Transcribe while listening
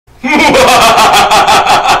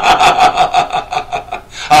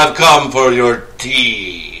I've come for your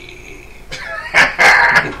tea.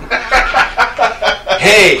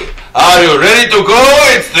 Hey, are you ready to go?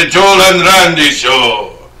 It's the Joel and Randy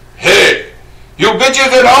show. Hey, you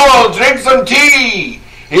bitches at home, drink some tea.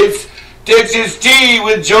 It's Texas Tea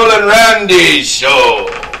with Joel and Randy show.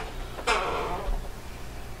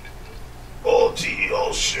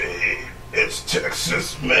 Oh, shit. It's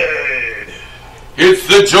Texas made. It's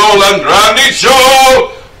the Joel and Randy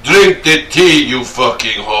show. Drink the tea, you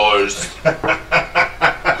fucking horse.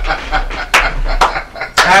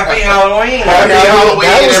 Happy Halloween. Happy Halloween,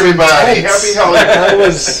 everybody. Intense. Happy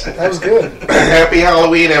Halloween. That was good. Happy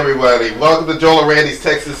Halloween, everybody. Welcome to Joel and Randy's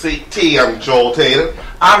Texas Tea. I'm Joel Tatum.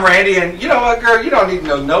 I'm Randy, and you know what, girl? You don't need to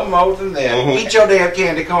know no more than that. Mhm. Eat your damn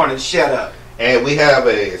candy corn and shut up. And we have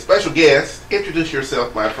a special guest. Introduce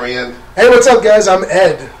yourself, my friend. Hey, what's up, guys? I'm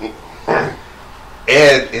Ed.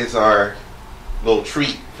 Ed is our little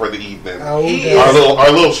treat for the evening. Oh, He God. is-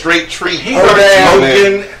 Our little straight treat. He's Oh,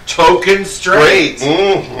 our token straight.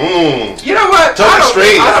 Mm-hmm. You know what? Token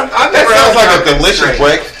straight. I've That never sounds had like a token delicious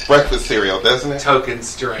straight. breakfast cereal, doesn't it? Token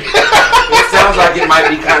straight. It sounds like it might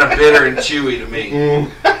be kind of bitter and chewy to me.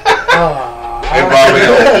 Involving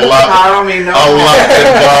a lot. I don't mean no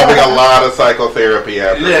Involving a lot of psychotherapy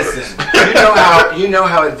afterwards. Listen, you know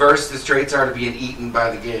how adverse the straights are to being eaten by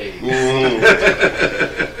the gays.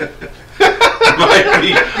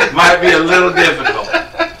 might be a little difficult.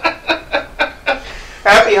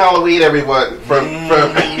 Happy Halloween, everyone, from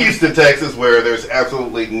Houston, Texas, where there's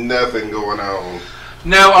absolutely nothing going on.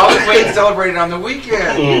 No, always wait and celebrate it on the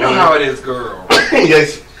weekend. You know how it is, girl.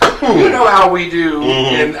 Yes. You know how we do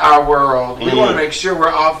in our world. We want to make sure we're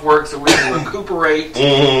off work so we can recuperate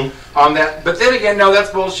on that. But then again, no, that's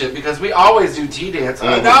bullshit because we always do tea dance.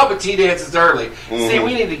 No, but tea dance is early. See,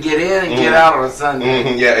 we need to get in and get out on a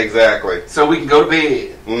Sunday Yeah, exactly. so we can go to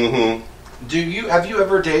bed. Have you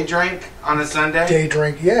ever day drank on a Sunday? Day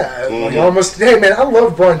drink, yeah. Like almost. Hey, man, I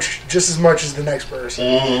love brunch just as much as the next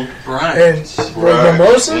person. Brunch. And like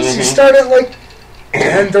mimosas, you start at like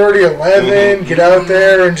 10:30, 11. Get out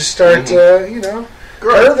there and just start, hair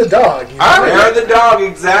the dog. You know? Hair the dog,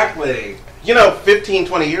 exactly. 15,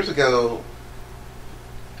 20 years ago,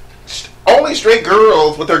 only straight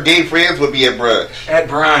girls with their gay friends would be at brunch. At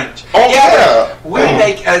brunch. Oh, yeah. We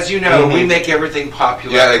make, as you know, we make everything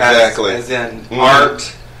popular. Yeah, exactly. As in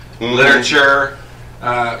art, literature,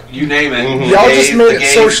 you name it. Y'all just made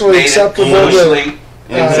it socially acceptable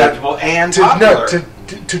acceptable and popular.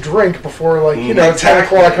 To drink before, 10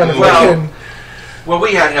 Exactly. o'clock on the weekend. Well,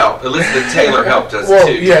 we had help. Elizabeth Taylor helped us Well,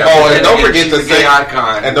 too. yeah. And don't forget she's the a gay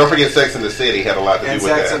icon. And don't forget Sex in the City had a lot to do And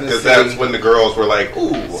with Sex that. and the Because City. that's when the girls were like,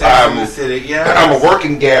 ooh, Sex in the City, yeah. I'm a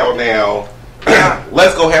working gal now. Yeah.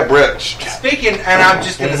 Let's go have brunch. Speaking, and I'm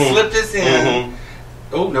just going to slip this in.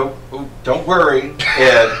 Oh, no. Oh, don't worry,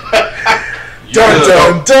 Ed. Dun,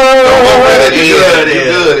 dun, dun. You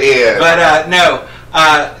good, Ed. But no,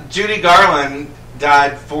 Judy Garland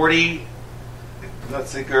died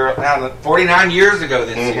 49 years ago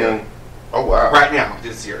this year. Oh, wow. Right now,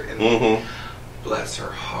 this year. And bless her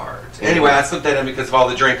heart. Anyway, I slipped that in because of all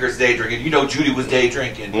the drinkers day drinking. You know Judy was day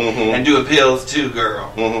drinking and doing pills too,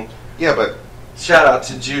 girl. Yeah, but Shout out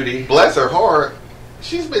to Judy. bless her heart,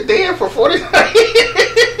 she's been dead for 49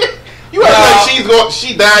 years. You act like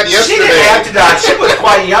she died yesterday. She didn't have to die. She was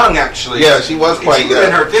quite young, actually. Yeah, she was quite She was young.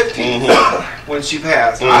 in her 50s when she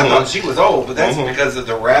passed. I thought she was old, but that's because of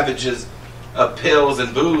the ravages of pills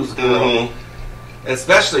and booze, girl.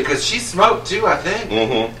 Especially because she smoked too, I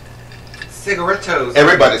think. Cigarettos.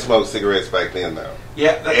 Everybody smoked cigarettes back then, though.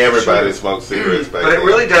 Yeah, that's Everybody true. smoked cigarettes back But then. it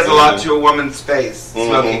really does a lot to a woman's face.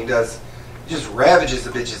 Smoking does. Just ravages a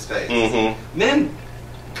bitch's face. Men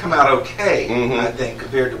come out okay, I think,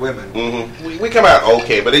 compared to women. We come out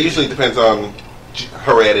okay, but it usually depends on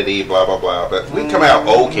heredity, blah, blah, blah. But we come out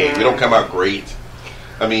okay. We don't come out great.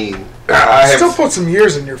 I mean, I have... Still put some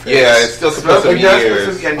years in your face. Yeah, it still can put some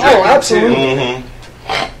years. Oh, absolutely.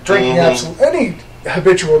 Drinking, absolutely. Any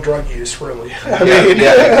habitual drug use, really. I mean,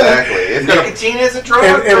 exactly. It's gonna, Nicotine is a drug.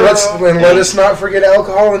 and let us not forget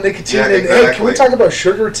alcohol and nicotine. Yeah, And hey, can we exactly. talk about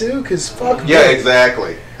sugar too? Because fuck. yeah, me.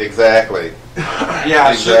 exactly.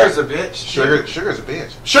 Yeah, sugar's a bitch. Sugar's a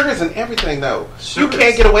bitch. Sugar's in everything, though. Sugar's- You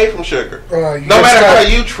can't get away from sugar. You No gotta matter stop- how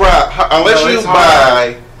you try, unless No, you it's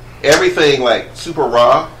hard. buy everything like super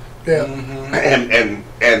raw Yeah.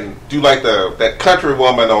 and do like that country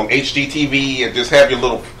woman on HGTV and just have your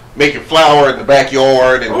little make your flower in the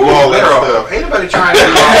backyard and do all that stuff. Ain't nobody trying to do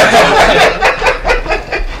all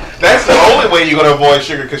that. That's the only way you're going to avoid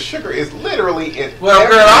sugar, because sugar is literally in. Well,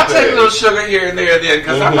 girl, I'll take a little sugar here and there then,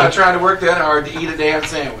 because I'm not trying to work that hard to eat a damn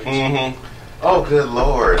sandwich. Oh, good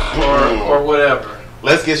Lord. Or whatever.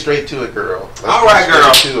 Let's get straight to it, girl. All right,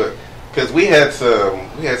 girl. To it, because we had some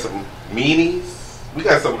meanies. We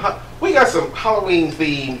got some Halloween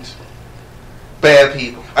themed bad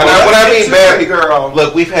people. And when I mean bad people, girl,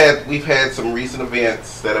 look, we've had some recent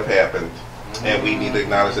events that have happened, and we need to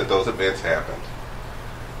acknowledge that those events happened.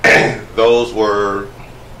 Those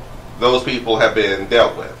people have been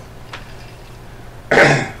dealt with.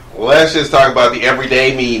 Let's just talk about the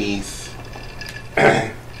everyday meanies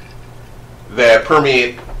that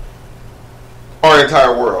permeate our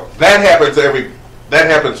entire world. That happens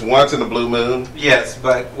once in a blue moon. Yes,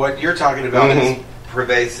 but what you're talking about is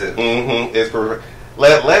pervasive.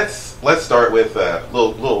 Let's start with a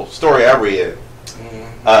little story I read.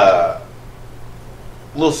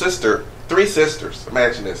 Little sister, 3 sisters.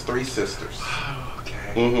 Imagine this, 3 sisters.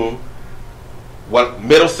 Okay. One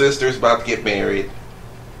middle sister is about to get married.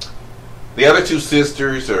 The other 2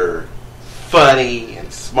 sisters are funny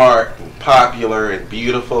and smart and popular and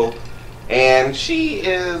beautiful, and she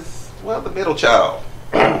is, well, the middle child.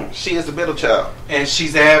 She is the middle child, and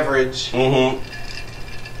she's average.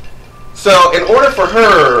 So, in order for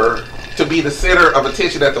her to be the center of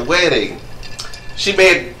attention at the wedding, she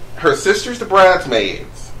made her sisters the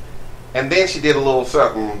bridesmaids, and then she did a little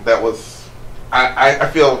something that was, I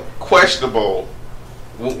feel, questionable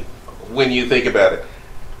when you think about it.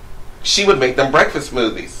 She would make them breakfast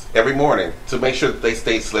smoothies every morning to make sure that they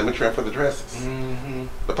stayed slim and trim for the dresses.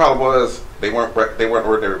 The problem was they weren't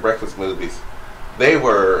ordinary breakfast smoothies. They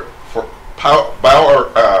were for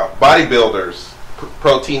bodybuilders,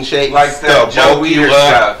 protein shakes, like that Joe Weider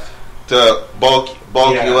stuff to bulk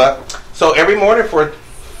you up. So every morning for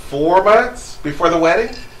 4 months before the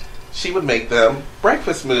wedding, she would make them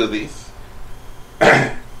breakfast smoothies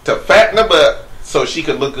to fatten them up so she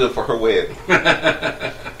could look good for her wedding.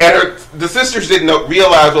 And the sisters didn't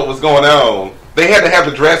realize what was going on. They had to have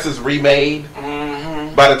the dresses remade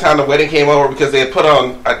by the time the wedding came over, because they had put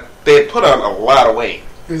on a lot of weight.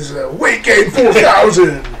 Is weight gain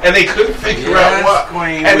 4,000, and they couldn't figure out what.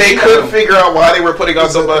 And they couldn't figure out why they were putting on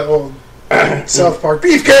so much. South Park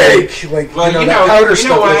beefcake, like well, that powder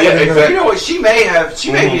stuff. You know what? She may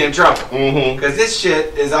be in trouble because this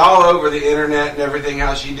shit is all over the internet and everything.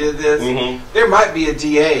 How she did this, there might be a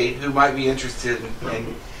DA who might be interested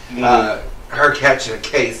in her catching a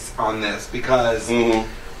case on this, because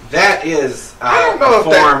that is that's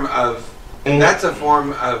a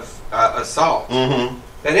form of assault.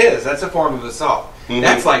 That's a form of assault.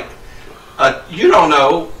 That's like you don't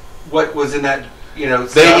know what was in that. They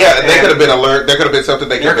could have been alert. There could have been something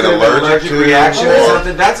they could have been allergic to. Reaction or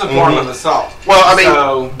something. That's a form of assault. Well,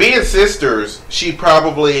 I mean, being sisters, she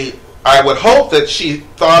probably, I would hope that she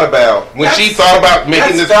thought about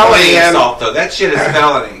making this plan. Assault, though. That shit is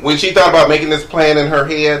felony. When she thought about making this plan in her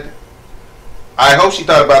head, I hope she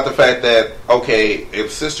thought about the fact that, okay,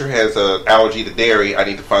 if sister has an allergy to dairy, I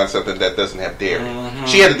need to find something that doesn't have dairy.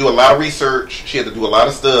 She had to do a lot of research. She had to do a lot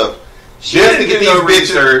of stuff. Just to get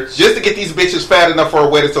these bitches fat enough for her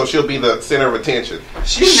wedding, so she'll be the center of attention.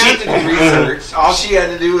 She didn't have to do research. All she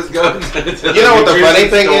had to do was go to the you know what the funny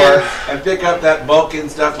thing is, and pick up that bulking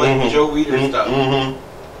stuff like Joe Weider stuff.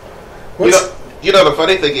 You know the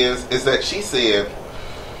funny thing is that she said,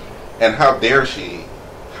 and how dare she?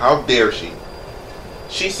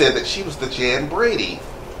 She said that she was the Jan Brady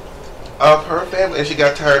of her family, and she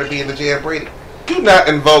got tired of being the Jan Brady. Do not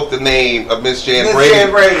invoke the name of Miss Jan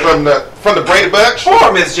Brady from the Brady Bunch.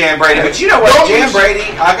 Poor Miss Jan Brady, but you know what, Jan Brady?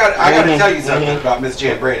 I got to tell you something about Miss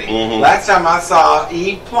Jan Brady. Last time I saw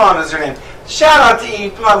Eve Plum is her name. Shout out to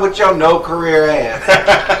Eve Plum with your no career ass.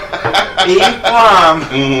 Eve Plum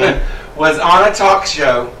was on a talk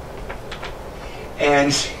show,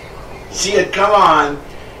 and she had come on.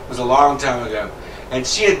 It was a long time ago, and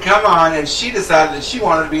she had come on, and she decided that she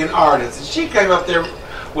wanted to be an artist, and she came up there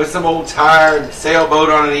with some old tired sailboat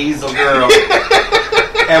on an easel girl.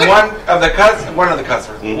 And one of the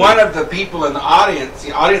people in the audience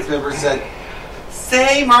member said,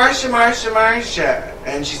 "Say Marsha, Marsha, Marsha."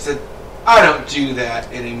 And she said, "I don't do that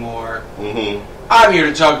anymore. I'm here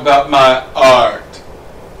to talk about my art."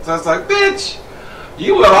 So I was like, bitch,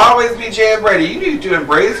 you will always be Jan Brady. You need to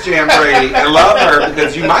embrace Jan Brady and love her,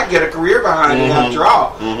 because you might get a career behind you after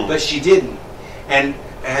all. But she didn't. And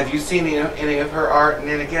have you seen any of her art in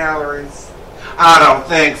any galleries? I don't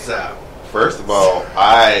think so. First of all,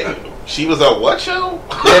 she was on what show?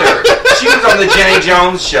 Bitter. She was on the Jenny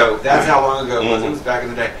Jones show. That's how long ago it was. It was back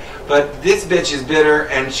in the day. But this bitch is bitter,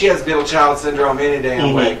 and she has middle child syndrome any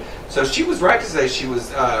damn way. So she was right to say she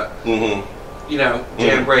was, Jan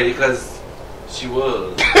Brady, because she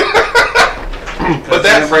was. But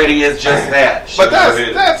Jan Brady is just that. But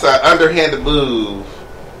that's an underhanded move.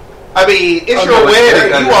 I mean, it's your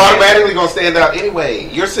wedding. You automatically gonna stand out anyway.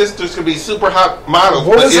 Your sisters could be super hot models.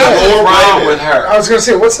 What was wrong with her? I was gonna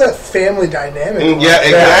say, what's that family dynamic? Yeah,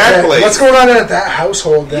 exactly. What's going on at that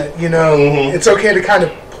household that it's okay to kind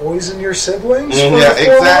of poison your siblings? Yeah,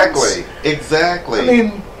 exactly. Exactly. I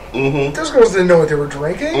mean, those girls didn't know what they were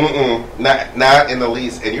drinking. Not in the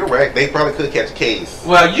least. And you're right. They probably could catch a case.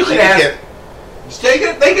 Well, you could ask. They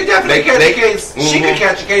could definitely catch a case. She could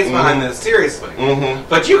catch a case behind this, seriously.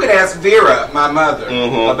 But you could ask Vera, my mother,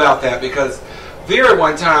 about that, because Vera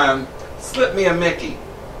one time slipped me a Mickey.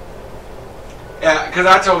 Because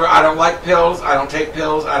I told her I don't like pills, I don't take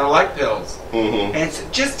pills, I don't like pills. And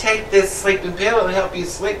said, just take this sleeping pill, it'll help you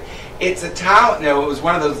sleep. It's a Tylenol. No, it was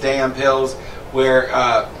one of those damn pills where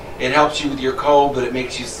it helps you with your cold, but it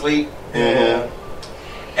makes you sleep.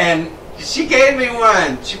 And she gave me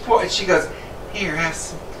one. She goes, here, have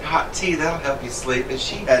some hot tea. That'll help you sleep. And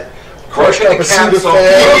she had crushed up a capsule,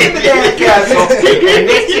 in the damn capsule, and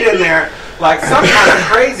mixed it in there like some kind of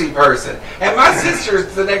crazy person. And my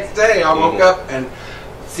sisters, the next day, I woke up and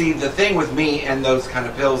see the thing with me and those kind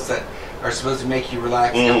of pills that are supposed to make you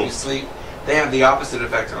relax and help you sleep. They have the opposite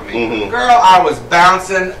effect on me. Girl, I was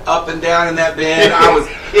bouncing up and down in that bed.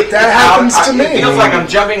 That happens to me. It feels like I'm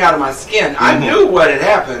jumping out of my skin. I knew what had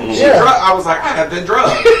happened. I was like, I have been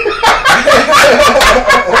drugged.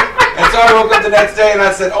 And so I woke up the next day and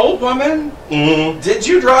I said, old woman, did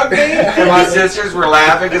you drug me? And my sisters were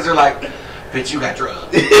laughing because they're like, bitch, you got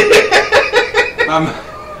drugged.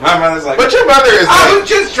 My mother's like, but your mother is. I was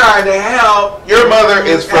just trying to help. Your mother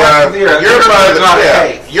is from.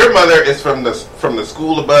 Your mother is from the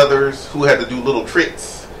school of mothers who had to do little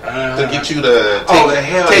tricks to get you to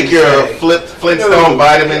take your Flintstone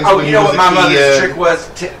vitamins. Oh, you know what my mother's trick was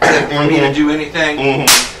for me to do anything?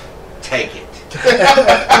 Take it.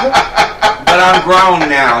 But I'm grown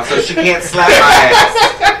now, so she can't slap my ass.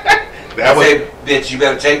 Say, bitch, you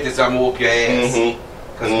better take this. I'm gonna whoop your ass.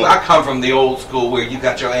 Because I come from the old school where you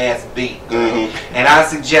got your ass beat. And I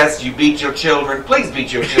suggest you beat your children. Please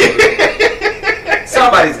beat your children.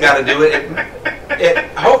 Somebody's got to do it. It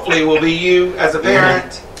hopefully will be you as a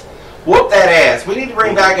parent. Whoop that ass. We need to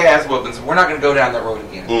bring back ass whoopings. We're not going to go down that road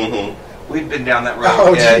again. We've been down that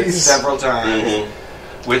road several times.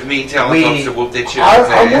 With me telling folks to whoop their children's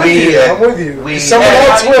ass. I'm with you. Someone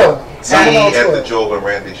else will. We at the Joel and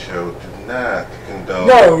Randy show do not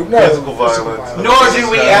condone physical violence. Nor do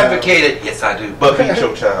we advocate it. Yes, I do. But beat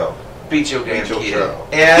your child. Beat your damn kid.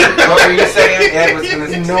 Ed, what were you saying? Ed was going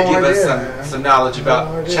to give us some knowledge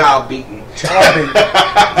about child beating. Child beating.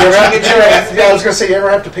 I was going to say, you ever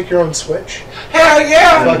have to pick your own switch? Hell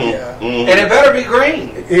yeah. And it better be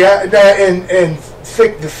green. Yeah, and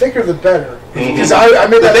the thicker the better. Because I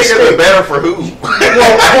made that mistake. The thicker the better for who? For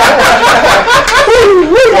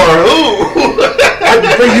who?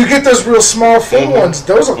 But you get those real small thin ones.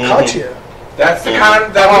 Those will cut you. That's the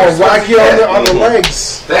kind that we were whack you on the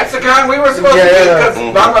legs. That's the kind we were supposed to get because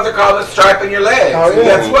my mother called it striping your legs. And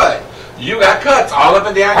guess what? You got cuts all up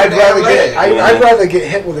and down your damn leg. I'd rather get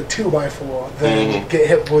hit with a 2x4 than get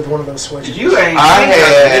hit with one of those switches. You ain't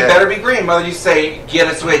it better be green. Mother, you say, get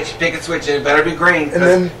a switch, pick a switch, and it better be green. And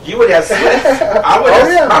then you would have slips.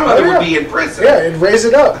 My mother would be in prison. Yeah, it'd raise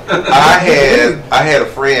it up. I had a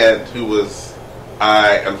friend who was,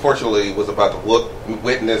 I unfortunately was about to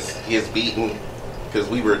witness his beating because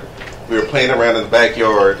we were playing around in the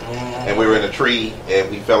backyard and we were in a tree and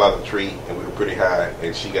we fell out of the tree and we were pretty high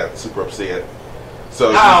and she got super upset.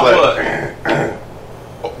 So she's like,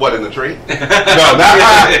 what, in the tree? No, not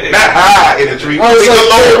high in the tree. I was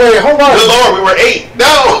like, wait, hold on. Good Lord, we were 8.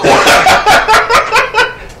 No.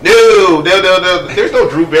 No. There's no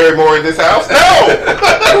Drew Barrymore in this house. No.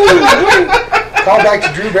 Call back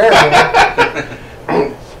to Drew Barrymore.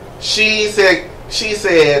 She said,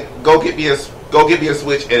 go get me a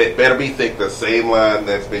switch, and it better be thick. The same line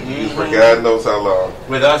that's been used for God knows how long.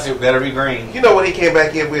 With us, it better be green. You know what he came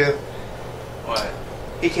back in with? What?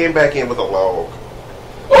 He came back in with a log.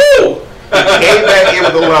 Oh! He came back in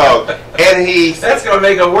with a log, and that's gonna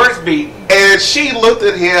make a worse beating. And she looked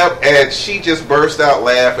at him, and she just burst out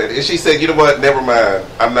laughing, and she said, "You know what? Never mind.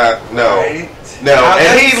 I'm not. No, right. no."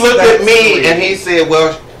 And he looked at me, and he said,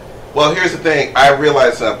 "Well, here's the thing. I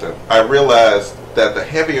realized something. I realized that the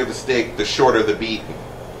heavier the stick, the shorter the beating.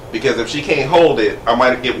 Because if she can't hold it, I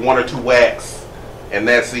might get 1 or 2 whacks, and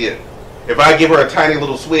that's it. If I give her a tiny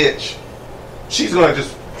little switch, she's gonna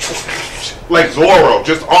just like Zorro,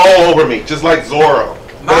 just all over me, just like Zorro.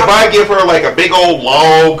 But if I give her like a big old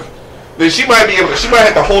log then she might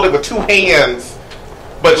have to hold it with 2 hands.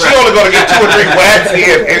 But she only going to get 2 or 3 whacks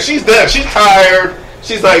in, and she's done. She's tired.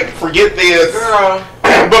 She's like, forget this. Girl.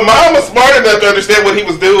 But Mom was smart enough to understand what he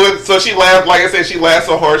was doing, so she laughed. Like I said, she laughed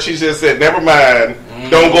so hard, she just said, never mind.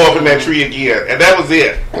 Don't go up in that tree again. And that was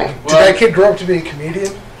it. Did that kid grow up to be a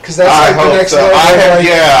comedian? Because that's I like the hope next so. level.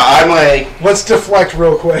 I'm like... Let's deflect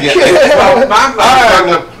real quick. Yeah. Well,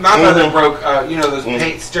 my mother broke, those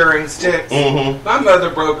paint stirring sticks. Mm-hmm. My mother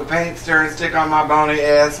broke a paint stirring stick on my bony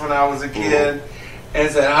ass when I was a kid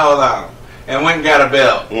and said, hold on. And went and got a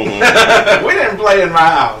belt. Mm-hmm. We didn't play in my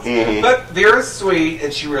house. Mm-hmm. But Vera's sweet,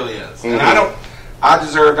 and she really is. And I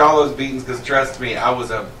deserved all those beatings because, trust me, I was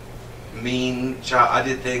a mean child. I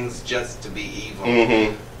did things just to be evil.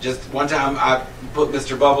 Mm-hmm. Just one time, I put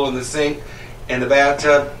Mr. Bubble in the sink, in the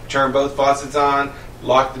bathtub, turned both faucets on,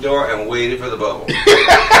 locked the door, and waited for the bubble.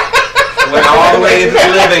 Went all the way into the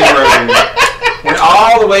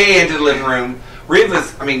living room.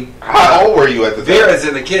 Reva's, how old were you at the time? Vera's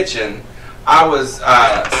in the kitchen. I was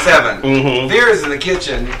 7. Mm-hmm. Vera's in the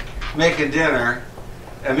kitchen making dinner,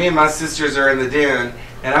 and me and my sisters are in the den,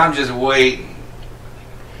 and I'm just waiting.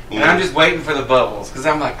 And I'm just waiting for the bubbles, because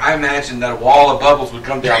I'm like, I imagined that a wall of bubbles would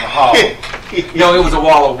come down the hall. It was a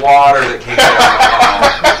wall of water that came down the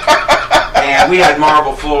hall. And we had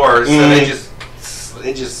marble floors, so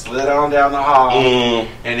they just slid on down the hall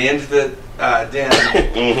and into the den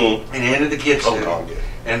and into the kitchen.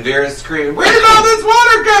 And Vera screamed, "Where's all this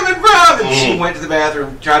water coming from?" And she went to the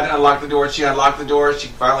bathroom, tried to unlock the door. She unlocked the door. She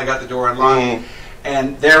finally got the door unlocked.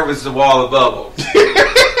 And there was the wall of bubbles.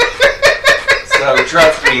 So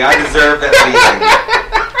trust me, I deserve that beating.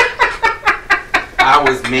 I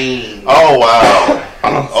was mean. Oh, wow.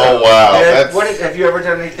 Have you ever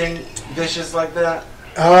done anything vicious like that?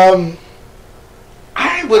 I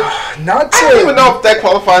would not. I don't even know if that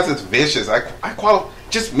qualifies as vicious. I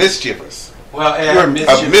just mischievous. Well, you're a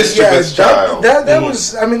mischievous child. That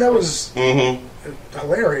was. That was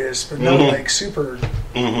hilarious, but not like super.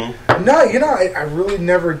 No, I really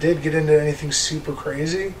never did get into anything super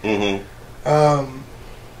crazy. Man,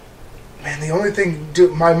 the only thing,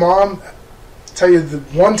 my mom. Tell you, the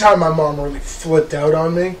one time my mom really flipped out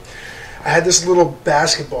on me. I had this little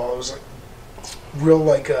basketball. It was like real,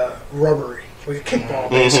 rubbery, like a kickball,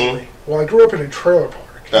 basically. Well, I grew up in a trailer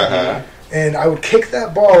park. And I would kick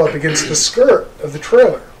that ball up against the skirt of the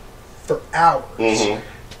trailer for hours.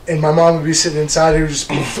 And my mom would be sitting inside and it would just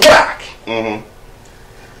be thwack!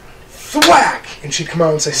 Thwack! And she'd come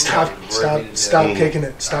out and say, stop kicking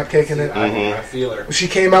it, stop kicking it. I feel her. She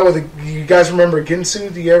came out with you guys remember a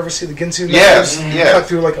Ginsu? Do you ever see the Ginsu knife? Yes. Cut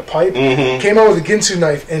through like a pipe. Came out with a Ginsu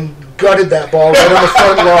knife and gutted that ball right on the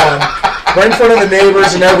front lawn, right in front of the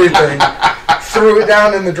neighbors and everything. Threw it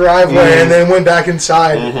down in the driveway and then went back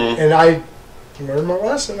inside. And I learned my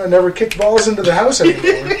lesson. I never kicked balls into the house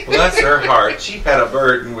anymore. Bless her heart. She had a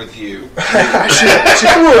burden with you.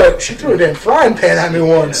 she threw a damn frying pan at me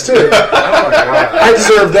once, too. Oh, my God. I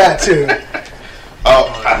deserve that, too. Oh,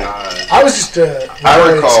 my God. I was just a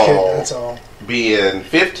recall kid, that's all. Being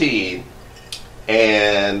 15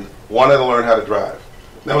 and wanted to learn how to drive.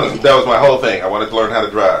 That was my whole thing. I wanted to learn how to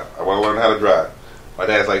drive. My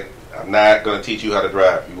dad's like, I'm not going to teach you how to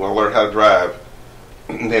drive. You want to learn how to drive?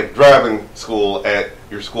 They have driving school at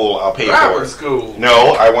your school. I'll pay for it. Driving school?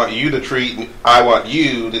 No, I want you to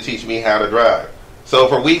teach me how to drive. So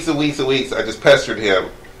for weeks and weeks and weeks, I just pestered him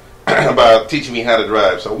about teaching me how to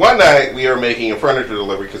drive. So one night, we were making a furniture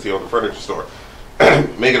delivery because he owned a furniture store.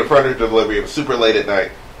 Making a furniture delivery. It was super late at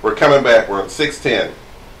night. We're coming back. We're on 610.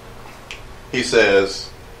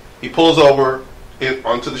 He pulls over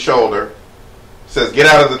onto the shoulder, says, "Get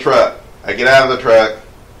out of the truck." I get out of the truck.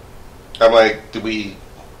 I'm like, did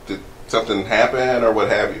something happen or what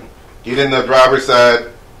have you? Get in the driver's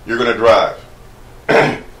side, you're going to drive.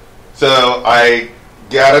 So I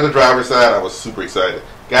got in the driver's side. I was super excited.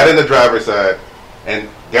 Got in the driver's side and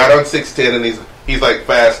got on 610, and he's like,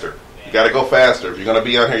 faster. You got to go faster. If you're going to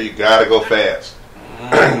be on here, you got to go fast.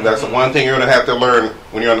 That's the one thing you're going to have to learn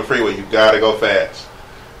when you're on the freeway. You got to go fast.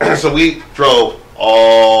 So we drove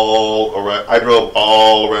all around. I drove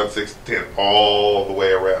all around 610, all the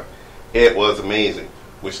way around. It was amazing,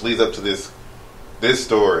 which leads up to this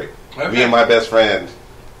story. Okay. Me and my best friend,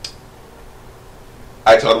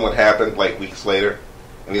 I told him what happened like weeks later,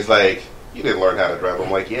 and he's like, "You didn't learn how to drive."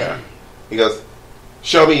 I'm like, "Yeah." He goes,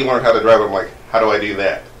 "Show me you learned how to drive." I'm like, "How do I do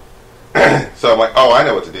that?" So I'm like, "Oh, I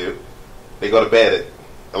know what to do." They go to bed at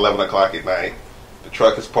 11 o'clock at night. The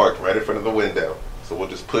truck is parked right in front of the window, so we'll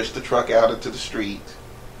just push the truck out into the street.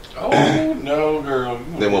 Oh, no, girl.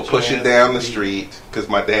 Then we'll push it down the street because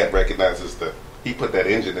my dad recognizes the He put that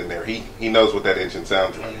engine in there. He knows what that engine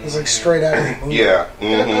sounds like. It was like straight out of the movie. Yeah.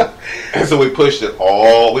 Mm-hmm. And so we pushed it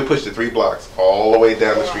 3 blocks all the way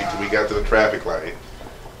down the street till we got to the traffic light.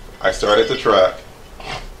 I started the truck,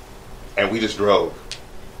 and we just drove.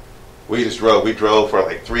 We drove for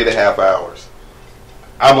like 3.5 hours.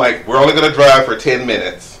 I'm like, we're only going to drive for 10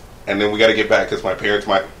 minutes, and then we got to get back because my parents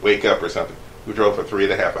might wake up or something. We drove for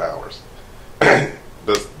 3.5 hours.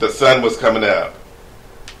 The sun was coming up.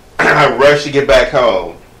 I rushed to get back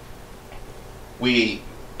home. We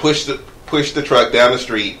pushed the truck down the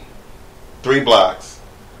street, 3 blocks,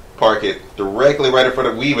 park it directly right in front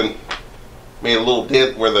of. We even made a little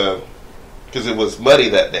dent because it was muddy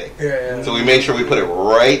that day. Yeah. So we made sure we put it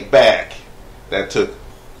right back. That took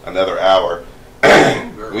another hour.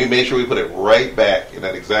 We made sure we put it right back in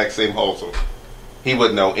that exact same hole, so he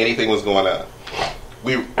wouldn't know anything was going on.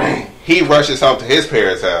 He rushes home to his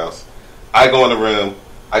parents' house. I go in the room.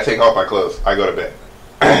 I take off my clothes. I go to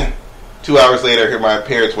bed. 2 hours later, I hear my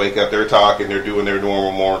parents wake up. They're talking. They're doing their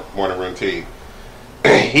normal morning routine.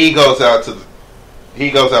 He goes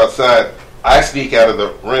outside. I sneak out of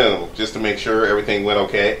the room just to make sure everything went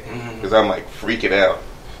okay, because I'm like freaking out.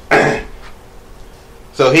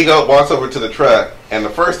 So he walks over to the truck, and the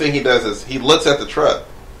first thing he does is he looks at the truck.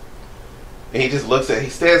 And he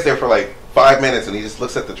stands there for like 5 minutes, and he just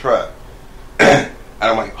looks at the truck. And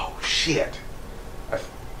I'm like, oh shit.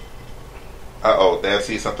 Dad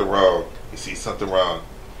sees something wrong. He sees something wrong.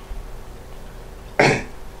 And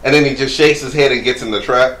then he just shakes his head and gets in the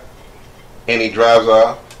truck, and he drives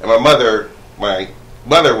off. And my mother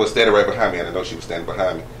was standing right behind me. I didn't know she was standing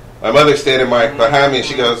behind me. My mother's standing right behind me, and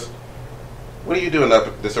she goes, "What are you doing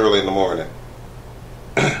up this early in the morning?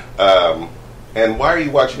 And why are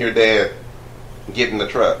you watching your dad get in the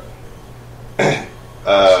truck?"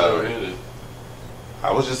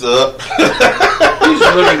 I was just up. He's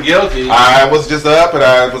living guilty. I was just up, and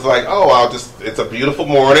I was like, it's a beautiful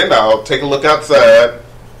morning. I'll take a look outside.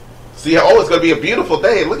 See, it's going to be a beautiful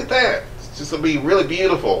day. Look at that. It's just going to be really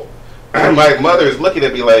beautiful. My mother is looking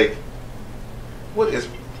at me like, what is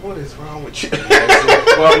wrong with you?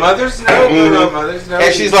 Well, mothers know. Mothers know.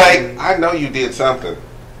 And she's like, I know you did something.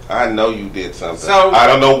 So, I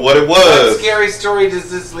don't know what it was. What scary story does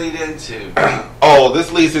this lead into?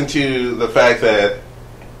 This leads into the fact that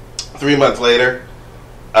 3 months later,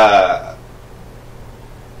 my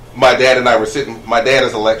dad and I were sitting. My dad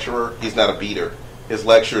is a lecturer. He's not a beater. His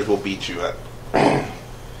lectures will beat you up.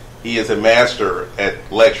 He is a master at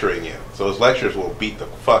lecturing you. So his lectures will beat the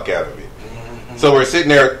fuck out of you. Mm-hmm. So we're sitting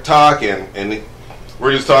there talking, and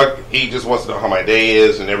we're just talking. He just wants to know how my day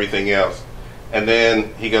is and everything else. And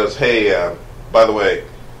then he goes, "Hey, by the way,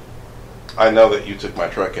 I know that you took my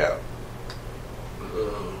truck out."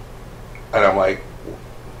 And I'm like,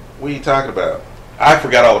 "What are you talking about?" I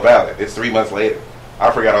forgot all about it. It's 3 months later.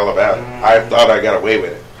 I forgot all about it. I thought I got away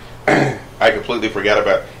with it. I completely forgot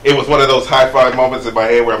about it. It was one of those high five moments in my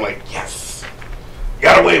head where I'm like, yes,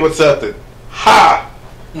 got away with something. Ha!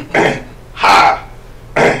 Ha!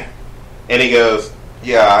 And he goes,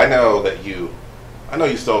 "Yeah, I know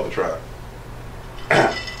you stole the truck."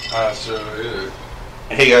 I sure did.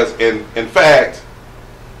 He goes, in fact,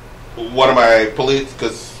 one of my police,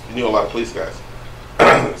 because he knew a lot of police guys,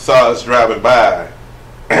 saw us driving by,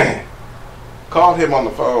 called him on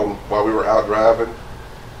the phone while we were out driving,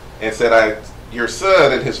 and said, your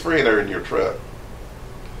son and his friend are in your truck.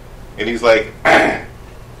 And he's like,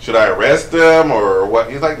 should I arrest them or what?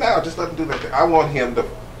 He's like, no, just let him do that thing. I want him to,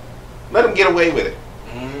 let him get away with it.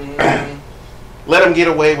 Let him get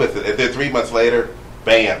away with it. And then 3 months later,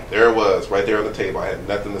 bam, there it was, right there on the table. I had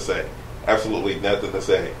nothing to say. Absolutely nothing to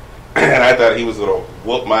say. And I thought he was going to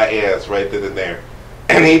whoop my ass right then and there.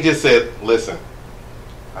 And he just said, listen,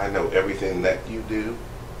 I know everything that you do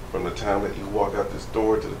from the time that you walk out this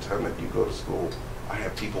door to the time that you go to school. I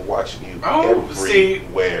have people watching you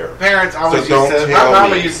everywhere. Parents always used to say, my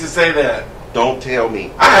mama used to say that. Don't tell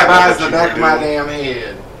me. I have eyes in the back of my damn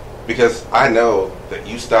head. Because I know that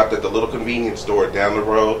you stopped at the little convenience store down the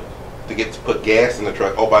road to put gas in the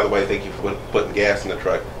truck. Oh, by the way, thank you for putting gas in the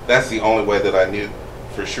truck. That's the only way that I knew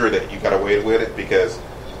for sure that you got away with it, because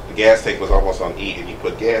the gas tank was almost on E and you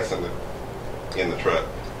put gas in the truck.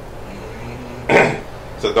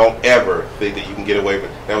 So don't ever think that you can get away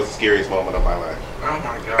with it. That was the scariest moment of my life. Oh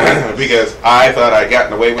my God. Because I thought I'd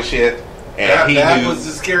gotten away with shit, and he knew was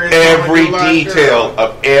the scariest every detail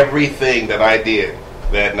of everything that I did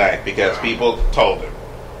that night, because people told him.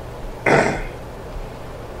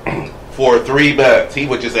 For 3 months, he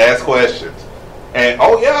would just ask questions. And,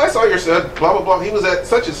 oh yeah, I saw your son, blah, blah, blah. He was at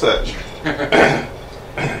such and such.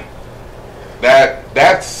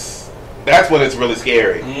 That's That's when it's really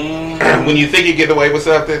scary. When you think you get away with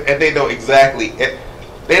something, and they know exactly. They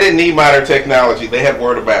didn't need modern technology. They had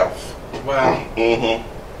word of mouth. Wow.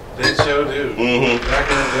 They sure do.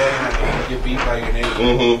 Back in the day, you get beat by your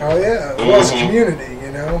neighbor. Oh yeah, well, it's community,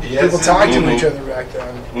 you know. Yes, People talked to indeed. each other back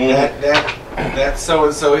then. That so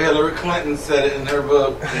and so Hillary Clinton said it in her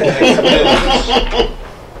book.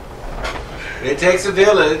 It takes a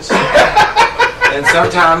village. And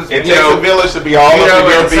sometimes It takes a village to be all up in your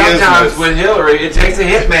business. Sometimes with Hillary, it takes a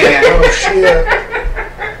hitman. Oh shit!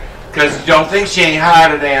 Because you don't think she ain't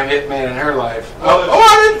hired a damn hitman in her life. I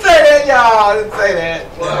didn't say that, y'all. I didn't say that.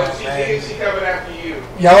 Well, she coming after you.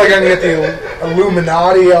 Y'all are gonna get the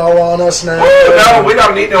Illuminati all on us now. No, we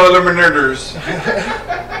don't need no Illuminators. I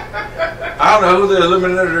don't know who the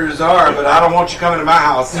Illuminators are, but I don't want you coming to my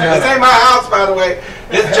house. No. This ain't my house, by the way.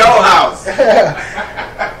 It's Joe's house.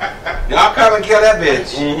 Y'all come and kill that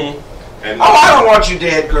bitch. And I don't want you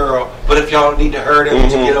dead, girl. But if y'all need to hurt him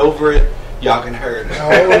to get over it, y'all can hurt him.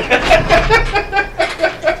 Oh.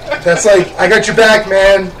 That's like, I got your back,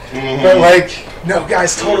 man. But like, no,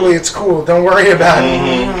 guys, totally, it's cool. Don't worry about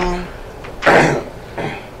it.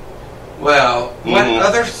 Well, what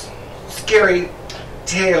other scary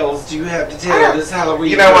tales do you have to tell this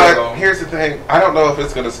Halloween? You know what? Here's the thing. I don't know if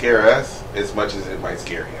it's going to scare us as much as it might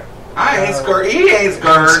scare him. I ain't scared. He ain't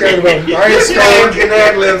scared. Scared of him. I ain't This man scared. can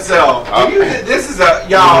handle himself. This is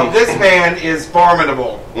y'all. This man is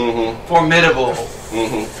formidable. Formidable.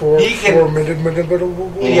 He can.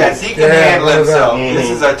 Yes, he can handle himself. This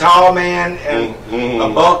is a tall man and a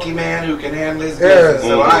bulky man who can handle his business.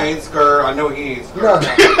 So I ain't scared. I know he ain't scared. No.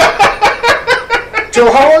 Joe,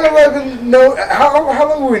 how long have I been know? How long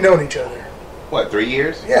have we known each other? What, 3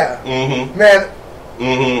 years? Yeah. Man.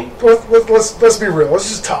 Let's be real. Let's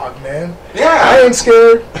just talk, man. Yeah. I ain't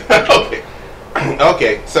scared.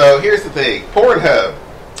 Okay. So here's the thing. Pornhub.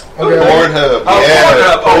 Okay. Pornhub. Oh,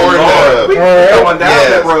 Yeah. Pornhub. We're going down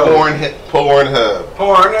that road. Pornhub.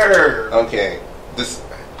 Pornhub. Okay. This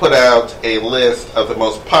put out a list of the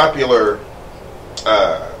most popular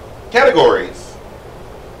categories,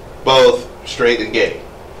 both straight and gay.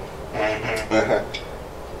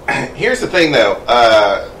 Here's the thing, though.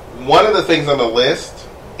 One of the things on the list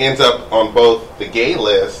ends up on both the gay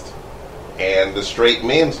list and the straight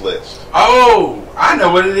men's list. Oh, I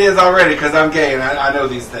know what it is already because I'm gay and I know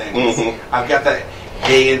these things. I've got that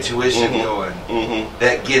gay intuition going.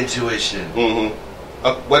 That gay intuition.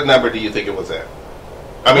 What number do you think it was at?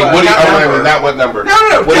 I mean, Well, not what number.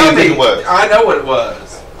 No. What do you think it was? I know what it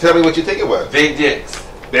was. Tell me what you think it was. Big dicks.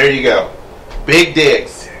 There you go. Big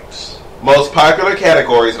dicks. Most popular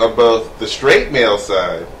categories on both the straight male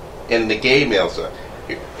side and the gay male side.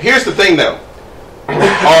 Here's the thing, though.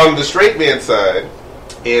 On the straight man side,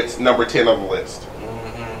 it's number 10 on the list.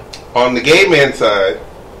 On the gay man side,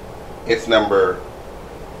 it's number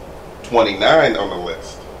 29 on the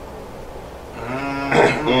list.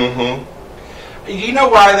 You know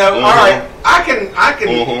why though? All right, I can.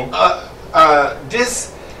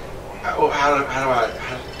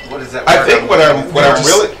 What is that? I think what I'm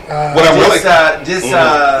really.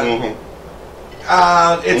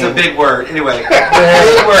 It's a big word. Anyway,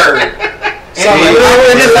 big word. Anyway,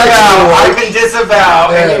 I can disavow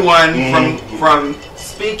anyone from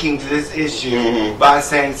speaking to this issue by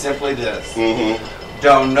saying simply this: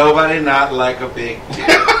 don't nobody not like a big dick.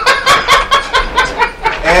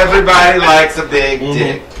 Everybody likes a big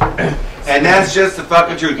dick. And that's just the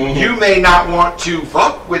fucking truth. You may not want to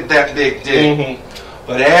fuck with that big dick,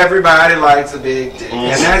 but everybody likes a big dick.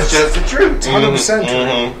 And that's just the truth. 100%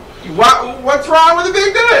 true. What's wrong with a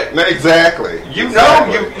big dick? Exactly. You know,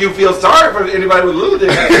 you feel sorry for anybody with a little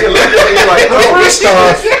dick. You see a little dick and you're like, oh, First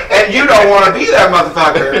off, and you don't want to be that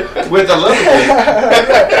motherfucker with a little dick.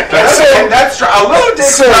 And that's true. A little dick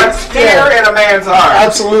strikes fear in a man's heart.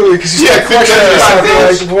 absolutely, because you start questioning yourself,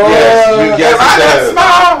 like, what? Yes, Am I that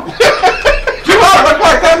small? Do I look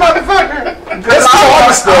like that motherfucker? Because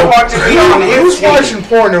I want to be on his Who's team. watching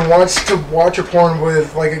porn and wants to watch a porn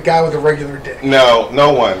with like a guy with a regular dick? No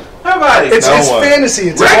one. Nobody. It's No one. fantasy.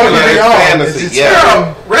 It's Regular above and is beyond. fantasy, It's yeah.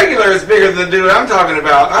 No, regular is bigger than the dude I'm talking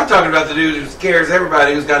about. I'm talking about the dude who scares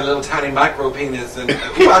everybody who's got a little tiny micro penis. And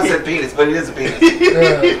well, I said penis, but it is a penis.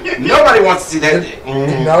 Nobody wants to see that dick.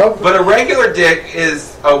 No, But a regular dick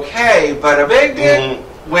is okay, but a big dick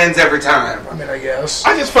wins every time. I mean, I guess.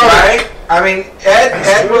 I just found Right? I mean,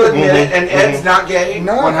 Ed will admit it, and Ed's not gay,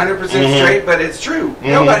 No. 100% straight, but it's true.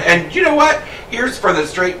 Nobody, and you know what? Here's for the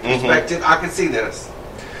straight perspective. I can see this.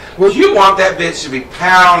 Well, You want that bitch to be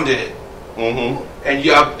pounded. And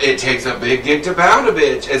it takes a big dick to pound a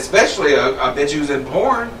bitch, especially a bitch who's in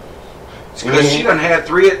porn. Because she done had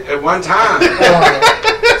 3 at one time.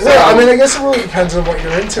 Well, I mean, I guess it really depends on what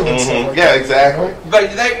you're into and stuff like that. Exactly. You know?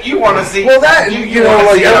 But you want to see... Well, that, you know,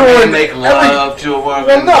 like everyone... make love to a woman.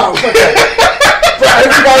 Well, no. But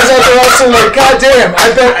every guy's out there also like, God damn,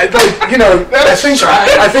 I bet, like, you know,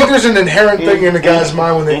 I think there's an inherent thing in a guy's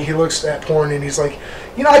mind when he looks at porn and he's like,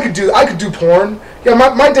 you know, I could do porn. Yeah,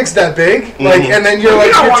 my dick's that big. Like, and then you're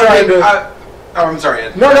like, you're trying to... Oh, I'm sorry.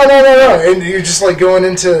 No. And you're just like going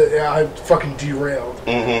into, I fucking derailed.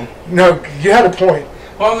 No, you had a point.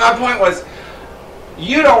 Well, my point was,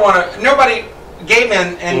 you don't want to, nobody, gay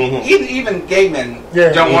men, and even gay men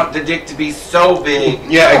don't want the dick to be so big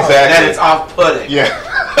that it's off-putting. Yeah.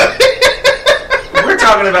 We're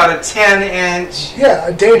talking about a 10-inch.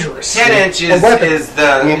 Yeah, dangerous. 10 inches is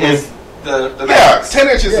the max. 10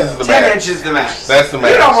 inches is the max. 10 inches is the max. That's the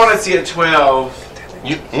max. You don't want to see a 12.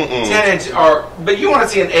 10 inch, but you want to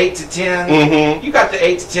see an 8 to 10. You got the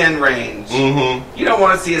 8 to 10 range. You don't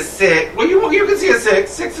want to see a 6. Well, you can see a 6.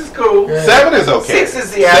 6 is cool. Yeah. 7 is okay. 6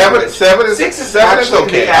 is the average. 7 is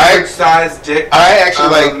okay. The average size dick. I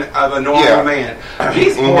actually of a normal man.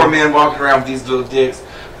 These poor men walking around with these little dicks.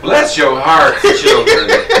 Bless your hearts, children.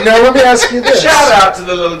 Now let me ask you this. Shout out to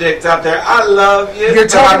the little dicks out there. I love you. You're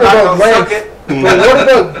talking about length, but what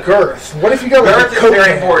about girth? What if you got like girth a is coke very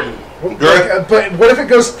can? important. Like, but what if it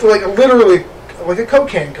goes to like literally like a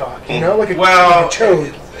cocaine cock? You know, like a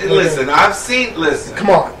chode. Listen, Come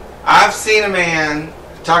on. I've seen a man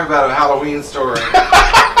talk about a Halloween story.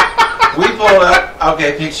 We pulled up.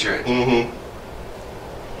 Okay, picture it.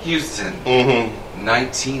 Houston,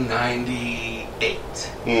 1998.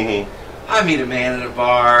 I meet a man at a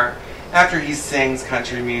bar after he sings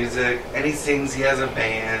country music, and he has a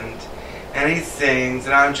band, and he sings,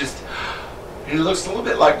 and I'm just. He looks a little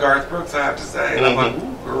bit like Garth Brooks, I have to say. And I'm like,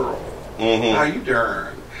 ooh, girl, how you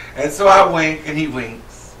doing? And so I wink, and he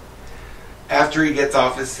winks after he gets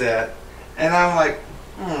off his set. And I'm like,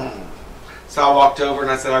 So I walked over,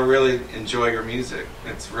 and I said, I really enjoy your music.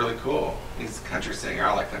 It's really cool. He's a country singer.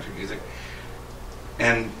 I like country music.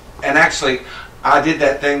 And actually, I did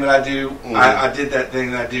that thing that I do. I did that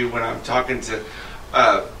thing that I do when I'm talking to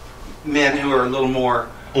men who are a little more...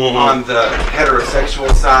 on the heterosexual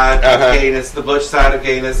side of gayness, the butch side of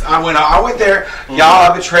gayness. I went there, y'all,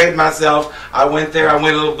 I betrayed myself. I went there, I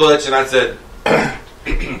went a little butch, and I said,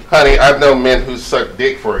 honey, I've known men who suck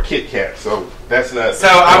dick for a Kit Kat, so that's nothing. So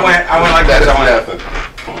I went like that. That is nothing.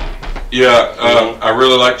 Yeah, I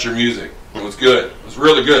really liked your music. It was good. It was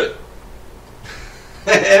really good.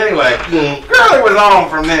 Anyway, Curly was on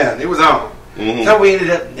from then. It was on. So we ended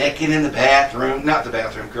up necking in the bathroom. Not the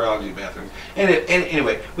bathroom, girl, I'll do bathroom. And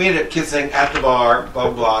anyway, we ended up kissing at the bar, blah,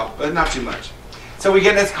 blah, blah, but not too much. So we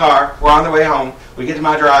get in his car. We're on the way home. We get to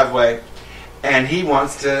my driveway. And he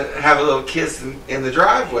wants to have a little kiss in the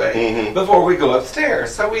driveway before we go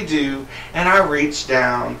upstairs. So we do. And I reach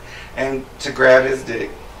down and to grab his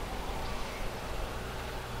dick.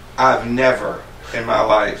 I've never in my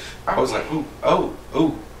life, I was like, ooh,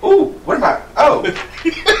 what am I,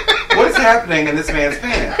 what is happening in this man's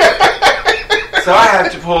pants? So I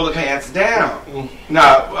have to pull the pants down.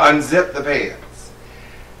 No, unzip the pants.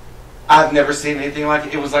 I've never seen anything like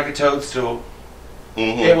it. It was like a toadstool.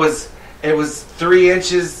 It was 3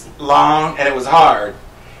 inches long, and it was hard.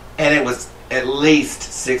 And it was at least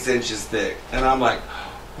 6 inches thick. And I'm like,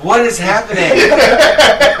 what is happening?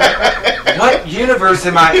 What universe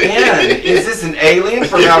am I in? Is this an alien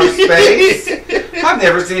from outer space? I've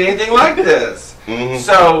never seen anything like this.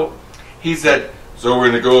 So he said, so we're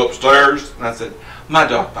going to go upstairs? And I said, my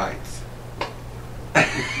dog bites. And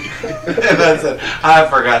I said, I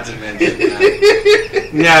forgot to mention that.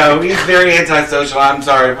 No, he's very antisocial. I'm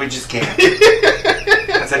sorry, we just can't.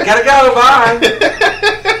 I said, gotta go, bye.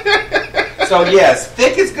 So yes,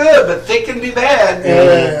 thick is good, but thick can be bad.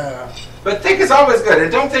 Yeah. But thick is always good.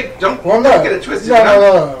 And don't get it twisted.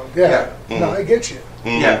 No. Yeah. No, I get you.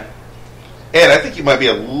 Yeah. And I think you might be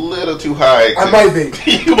a little too high. I might be.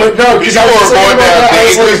 But no, because you were going down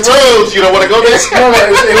dangerous roads. You don't want to go there. No,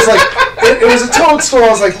 it was like it was a toadstool. I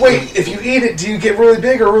was like, wait, if you eat it, do you get really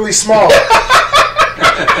big or really small?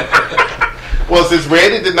 Well, since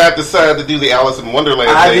Randy did not decide to do the Alice in Wonderland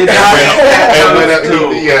thing,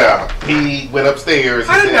 he went upstairs.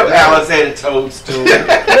 I didn't know Alice had a toadstool.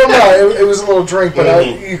 Well, no, it was a little drink, but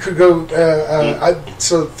you could go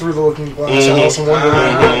through the Looking Glass, Alice in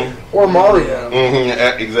Wonderland, or Mario.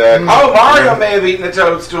 Exactly. Oh, Mario may have eaten a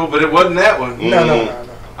toadstool, but it wasn't that one. No.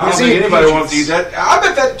 I don't think anybody wants to eat that. I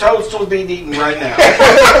bet that toadstool's being eaten right now.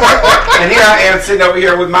 And here I am sitting over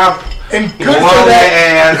here with my and good for that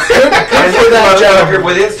ass. Good for that gentleman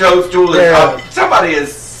with his toadstool. Yeah. Somebody is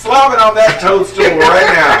slobbing on that toadstool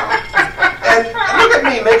right now.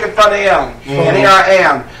 at me making fun of him. And here I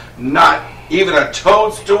am, not even a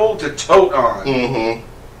toadstool to tote on. Okay,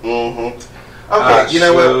 you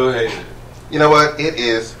know what? You know what? It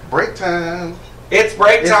is break time. It's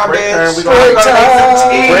break time, bitch. We're We're gonna gonna make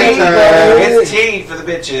some tea. break time. It's tea for the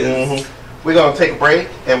bitches. We're gonna take a break,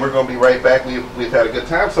 and we're gonna be right back. We've had a good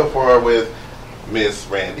time so far with Miss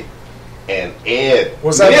Randy and Ed.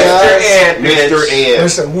 What's up, Mr. guys? Ed, Mr. Ed.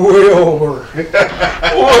 Mr. Wilbur.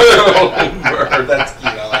 Wilbur. That's cute.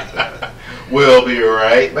 I like that. We'll be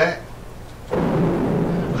right back.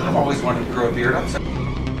 I've always wanted to grow a beard. I'm sorry.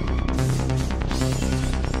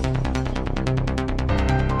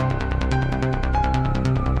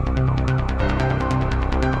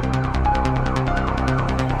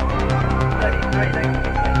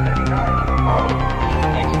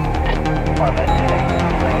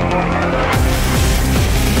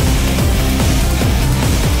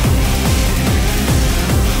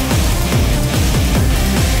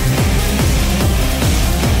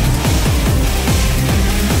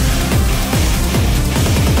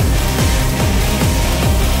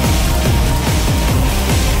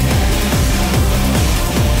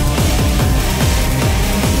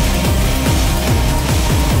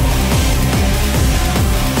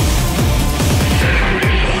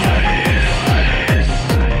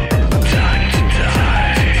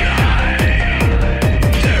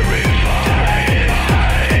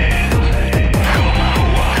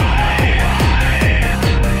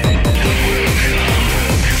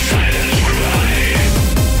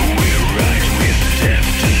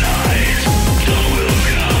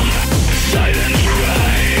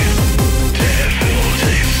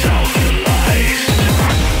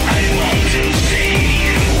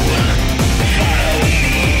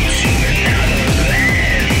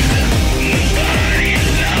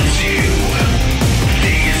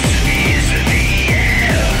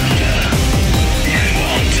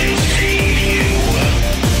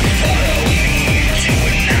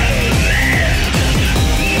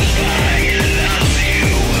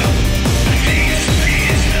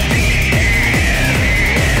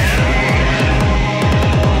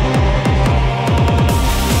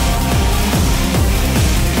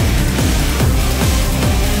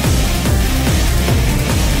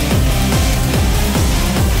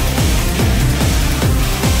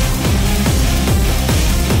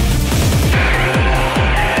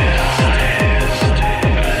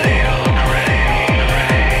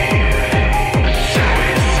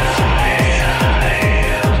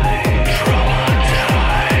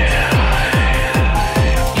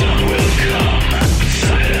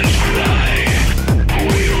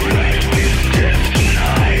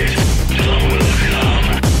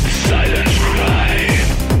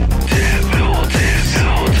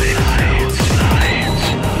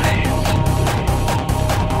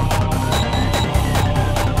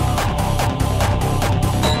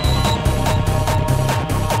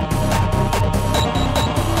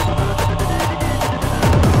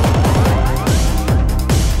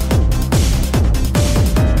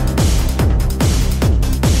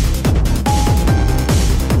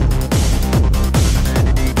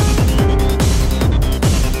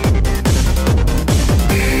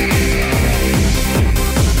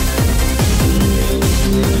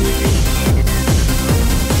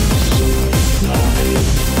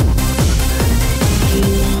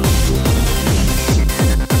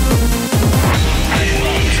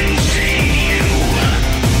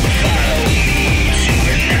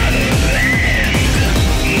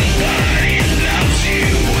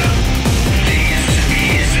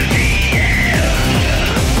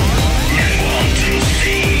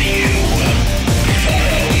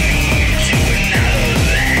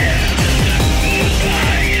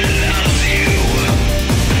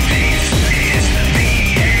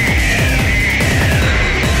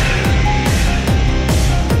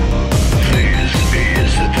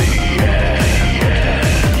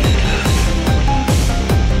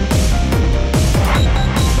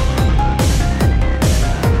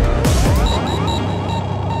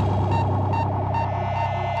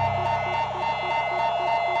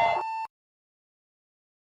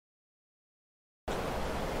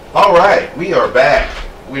 All right, we are back.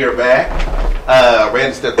 We are back.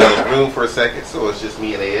 Randy stepped out of the room for a second, so it's just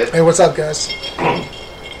me and Ed. Hey, what's up, guys?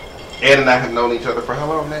 Ed and I have known each other for how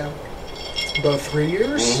long now? About 3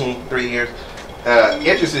 years. 3 years.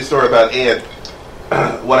 Interesting story about Ed.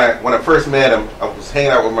 When I first met him, I was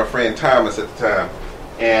hanging out with my friend Thomas at the time,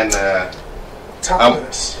 and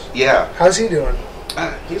Thomas. Yeah. How's he doing?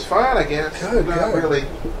 He's fine, I guess. Good, Not good. really.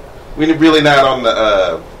 We're really not on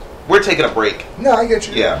the. We're taking a break. No, I get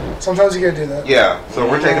you. Yeah. Sometimes you gotta do that. Yeah. So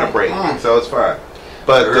we're taking a break, so it's fine.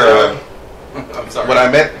 But I'm sorry. when I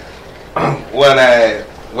met,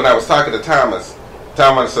 when I was talking to Thomas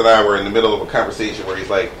and I were in the middle of a conversation where he's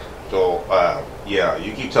like, "So, yeah,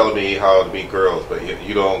 you keep telling me how to meet girls, but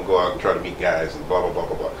you don't go out and try to meet guys and blah blah blah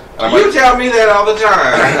blah blah." And I'm You like, tell me that all the time.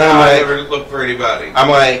 I'm I like- never look for anybody. I'm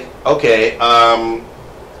like, okay,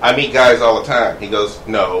 I meet guys all the time. He goes,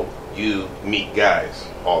 "No, you meet guys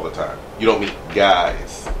all the time. You don't meet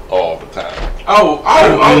guys all the time." Oh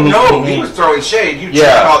no! He was throwing shade. You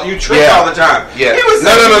trick all the time. Yeah. He was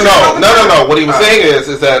No. What he was Oh. saying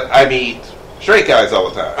is that I meet straight guys all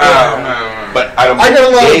the time. No. But I don't. I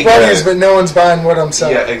got a lot gay of buddies, guys. but no one's buying what I'm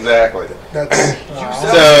selling. Yeah, exactly. That's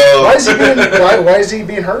So why is he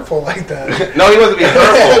being hurtful like that? no, he wasn't being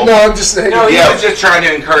hurtful. No, I'm just saying. No, he Yeah. was just trying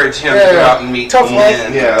to encourage him Yeah, to go yeah. out and meet Tough love.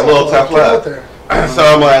 men. Yeah, a little tough Get out love. there. So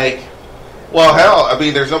I'm like, well, hell, I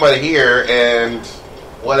mean, there's nobody here, and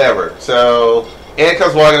whatever. So Ed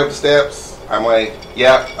comes walking up the steps. I'm like,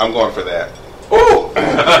 yeah, I'm going for that. Ooh!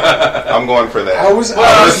 I'm going for that. I was. Well,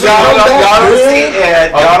 I was y'all don't see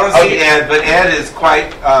Ed. Y'all don't see Okay. Ed, but Ed is quite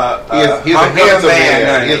He's a hunk of handsome man.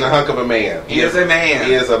 honey. He is a hunk of a man. He is a man.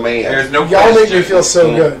 He is a man. There's no Y'all make me question. feel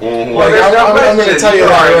so good. Mhm. Well, Like, there's no I'm going to question. tell you You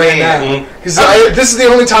that are a right man. now. Because this is the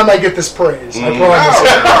only time I get this praise. I Mhm. Oh, promise. you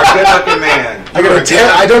are a good-looking man. I got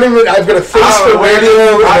I've got a face for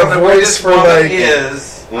radio I don't and a know where voice this for woman like.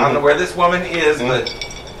 is. I don't know where this woman is, Mhm. but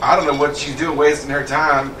I don't know what she's doing, wasting her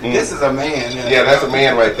time. Mhm. This is a man. Yeah, that's a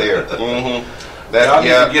man right there. Mm-hmm. Y'all need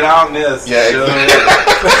to get on this. Yeah, Sure.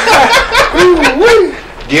 Woo-wee.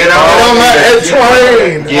 Get Get on that it.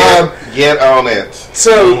 train. Get on it.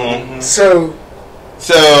 So Mhm. so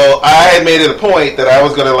So I had made it a point that I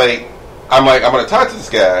was gonna I'm gonna talk to this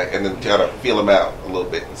guy and then try to feel him out a little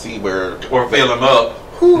bit and see where. Or fill him up.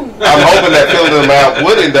 whew, I'm hoping that filling him out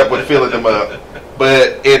would end up with filling him up,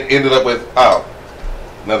 but it ended up with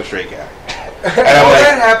another straight guy. And I'm Well, like,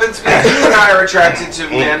 that happens because you and I are attracted to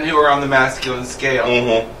men who are on the masculine scale.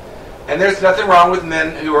 mm-hmm. And there's nothing wrong with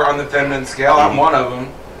men who are on the feminine scale. I'm one of them.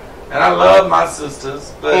 And I love my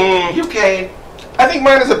sisters. But Mm. you can't I think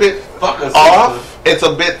mine is a bit fuck a sister. off. It's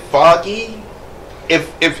a bit foggy. If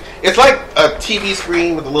it's like a TV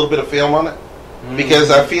screen with a little bit of film on it,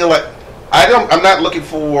 because I feel like I'm not looking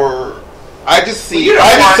for. I just see. Well,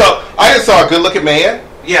 you don't I just saw a good looking man,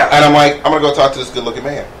 Yeah. and I'm like, I'm gonna go talk to this good looking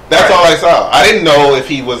man. That's Right. all I saw. I didn't know if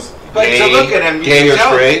he was But gay, to look at him, you gay could or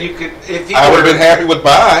tell straight. you could, if he I would have were- been happy with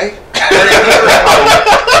bye.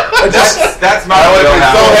 That's my I would've been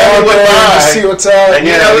wheelhouse. so happy with to bye. see what's up. And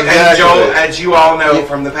you Yeah, know, exactly. and Joel, as you all know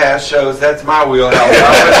from the past shows, that's my wheelhouse. I'm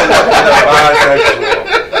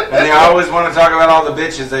bisexual. And they always want to talk about all the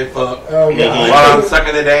bitches they fuck Oh god. while I'm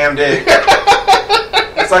sucking the damn dick.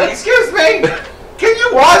 It's like, excuse me, did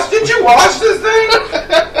you wash this thing?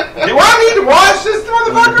 Do I need to wash this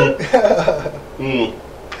motherfucker?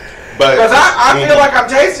 But Because I feel like I'm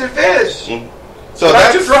tasting fish. so But I'm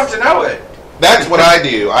that's just rough to know it. That's what I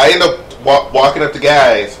do. I end up walking up to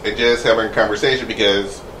guys and just having a conversation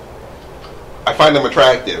because I find them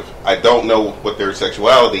attractive. I don't know what their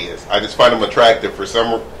sexuality is. I just find them attractive for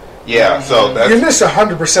some. Yeah, so that's. You miss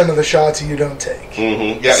 100% of the shots you don't take.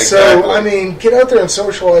 Mm-hmm. Yeah, exactly. So I mean, get out there and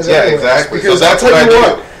socialize. yeah, anyways, exactly. So Because that's I'll what tell I you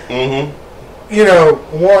do. what, Mm-hmm. you know,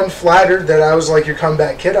 one, flattered that I was like your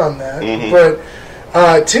comeback kid on that, Mhm.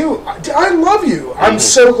 but two, I love you. I'm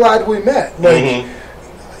so glad we met. Like,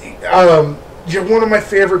 you're one of my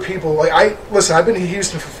favorite people. Like, I've been in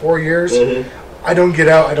Houston for 4 years. I don't get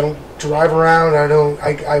out. I don't drive around.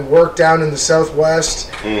 I work down in the Southwest.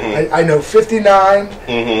 I know 59.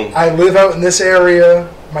 I live out in this area.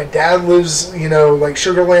 My dad lives, like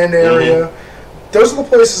Sugar Land area. Those are the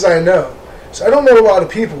places I know. So I don't know a lot of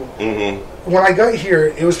people. When I got here,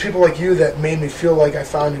 it was people like you that made me feel like I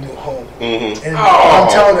found a new home. And I'm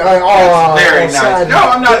telling you, That's very nice. sad. No,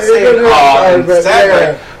 I'm not saying But,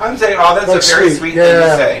 sad. yeah. I'm saying, that's Like a very sweet, sweet yeah. thing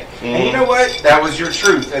to say. And you know what? That was your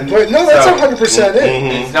truth. And But no, that's so 100% it.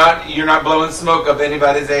 It's not. You're not blowing smoke up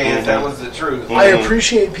anybody's ass. That was the truth. I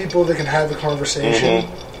appreciate people that can have a conversation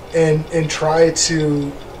and try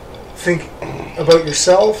to think about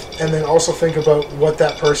yourself and then also think about what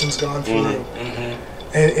that person's gone through.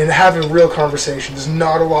 And have a real conversation. There's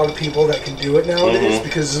not a lot of people that can do it nowadays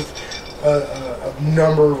because of a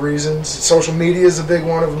number of reasons. Social media is a big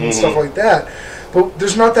one of them and stuff like that. But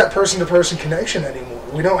there's not that person-to-person connection anymore.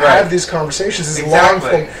 We don't have these conversations. This long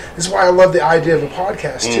form. This is why I love the idea of a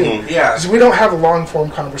podcast too. Yeah. Because we don't have a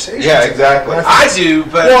long-form conversation. Yeah, exactly. I do,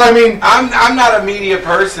 but Well, I mean, I'm not a media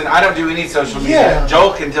person. I don't do any social media. Yeah.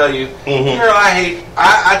 Joel can tell you, girl,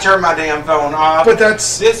 I turn my damn phone off. but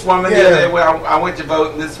that's This woman, Yeah. the other day when I went to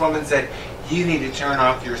vote, and this woman said, you need to turn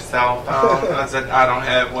off your cell phone. I said, I don't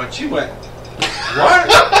have one. She went, What?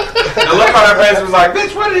 The look on her face was like,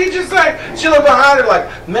 bitch, what did he just say? She looked behind her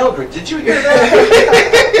like, Mildred, did you hear that?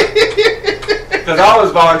 Because all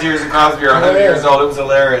those volunteers in Crosby are 100 years old. It was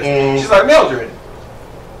hilarious. She's like, Mildred,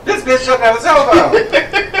 this bitch doesn't have a cell phone.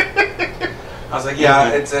 I was like, yeah,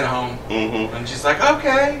 it's at home. And she's like,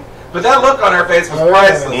 okay. But that look on her face was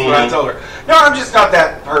priceless when I told her, no, I'm just not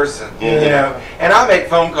that person. You know? And I make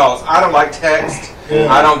phone calls. I don't like text.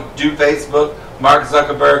 I don't do Facebook. Mark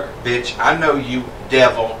Zuckerberg, bitch, I know you,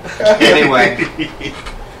 devil. Anyway,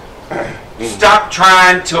 stop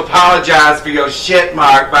trying to apologize for your shit,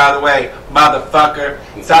 Mark, by the way, motherfucker.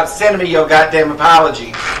 Stop sending me your goddamn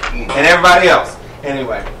apology. And everybody else.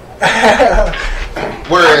 Anyway.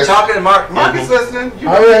 I'm talking to Mark. Mark is listening. You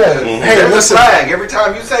know Hey, there's listen. a flag. Every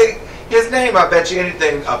time you say his name, I bet you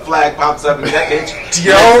anything, a flag pops up and that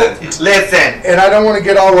bitch. Listen. And I don't want to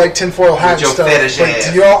get all like tinfoil hat and your stuff. fetish But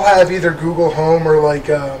ass. do y'all have either Google Home or like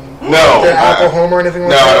No, Apple Home or anything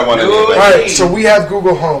like that? No, I don't want to do All that. right, so we have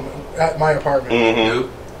Google Home at my apartment.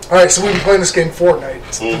 All right, so we've been playing this game Fortnite.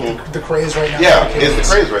 It's the craze right now. Yeah, it's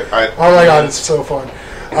the craze right. Oh my god, it's so fun.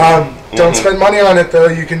 Don't spend money on it though.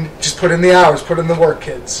 You can just put in the hours, put in the work,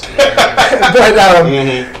 kids. But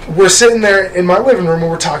we're sitting there in my living room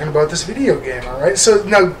and we're talking about this video game. All right, so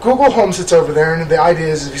now Google Home sits over there, and the idea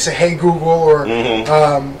is if you say "Hey Google" or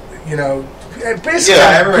you know,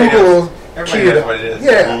 basically Google. Everybody knows what it is.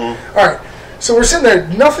 Yeah. All right. So we're sitting there.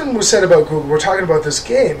 Nothing was said about Google. We're talking about this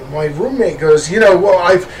game, and my roommate goes, well,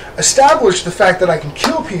 I've established the fact that I can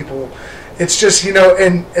kill people. It's just,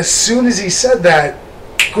 and as soon as he said that,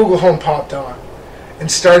 Google Home popped on and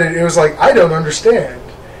started. It was like, I don't understand.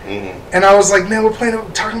 And I was like, man, we're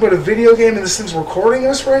talking about a video game, and this thing's recording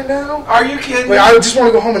us right now. Are you kidding? Like, I just want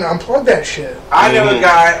to go home and unplug that shit. I know a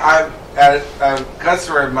guy. A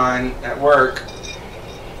customer of mine at work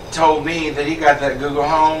told me that he got that Google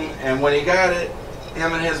Home, and when he got it,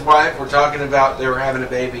 him and his wife were talking about they were having a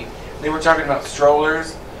baby. They were talking about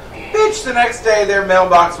strollers. Bitch, the next day their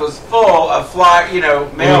mailbox was full of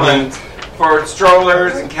mail-ins for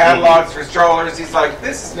strollers and catalogs for strollers. He's like,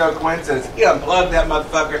 this is no coincidence. He unplugged that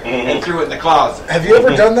motherfucker and threw it in the closet. Have you ever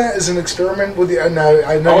done that as an experiment with the? I know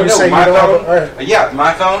you're saying my you don't. phone. All right. Yeah,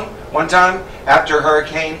 my phone. One time after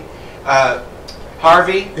Hurricane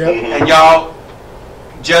Harvey, and y'all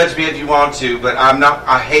judge me if you want to, but I'm not.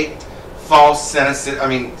 I hate false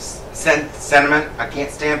sentiment. I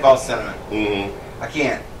can't stand false sentiment. I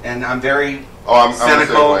can't, and I'm very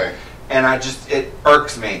cynical, and it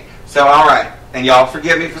irks me. So all right, and y'all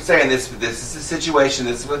forgive me for saying this, but this is the situation.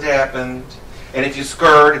 This is what happened. And if you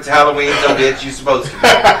skirt, it's Halloween, so bitch, you supposed to.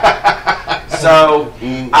 So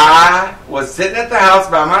I was sitting at the house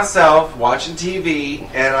by myself watching TV,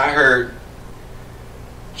 and I heard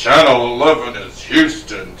Channel 11 is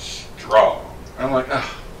Houston strong. I'm like,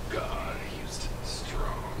 oh, God, Houston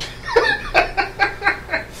strong.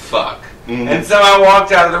 Fuck. And so I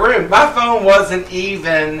walked out of the room. My phone wasn't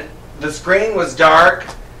even, the screen was dark,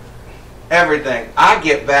 everything. I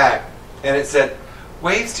get back, and it said,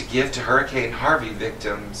 ways to give to Hurricane Harvey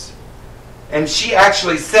victims. And she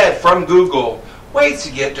actually said from Google, ways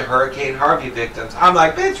to give to Hurricane Harvey victims. I'm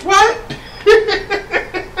like, bitch, what?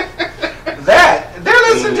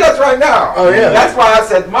 They're listening to us right now. Oh, yeah. That's why I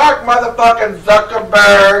said, Mark motherfucking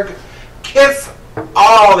Zuckerberg, kiss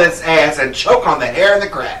all this ass and choke on the hair and the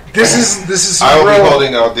crack. This is. I will be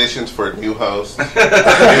holding auditions for new hosts, new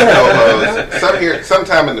co-hosts.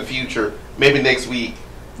 Sometime in the future, maybe next week.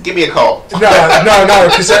 Give me a call. No,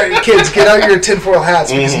 because kids, get out your tinfoil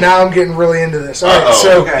hats because now I'm getting really into this. All right,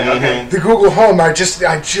 so the Google Home, I just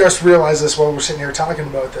realized this while we're sitting here talking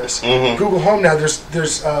about this. Google Home now, there's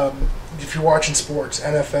if you're watching sports,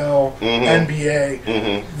 NFL,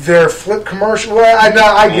 NBA, their flip commercial. Well, I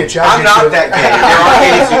get you. I'm not that gay. There are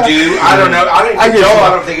gays who do. I don't know. I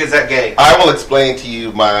don't think it's that gay. I will explain to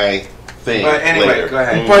you my thing. But anyway, later. go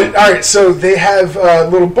ahead. But all right, so they have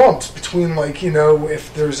little bumps between,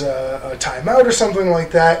 if there's a timeout or something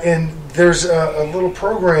like that, and there's a little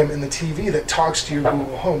program in the TV that talks to your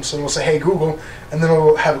Google Home. So it'll say, "Hey Google," and then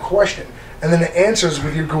it'll have a question, and then it answers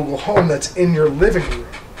with your Google Home that's in your living room.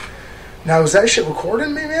 Now, is that shit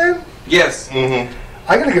recording me, man? Yes. I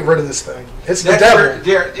gotta get rid of this thing. It's the devil.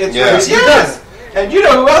 It's the devil. And you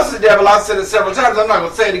know who else is the devil? I've said it several times. I'm not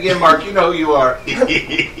going to say it again, Mark. You know who you are. Have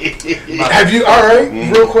you? All right,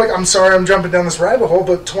 real quick. I'm sorry I'm jumping down this rabbit hole,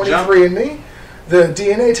 but 23andMe, the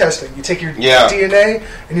DNA testing. You take your DNA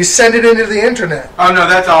and you send it into the internet. Oh, no,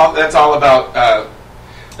 that's all about...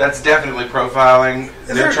 that's definitely profiling.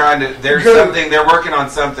 They're working on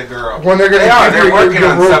something, girl. When they're going to give you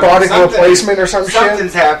your robotic replacement or some shit?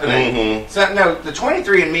 Something's happening. The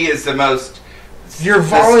 23andMe is the most You're the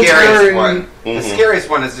scariest volunteering. one. The scariest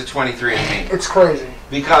one is the 23andMe. It's crazy.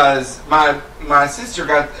 Because my sister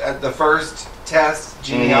got the first test,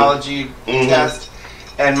 genealogy test,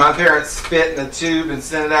 and my parents spit in the tube and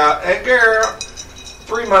sent it out. And girl,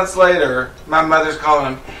 3 months later, my mother's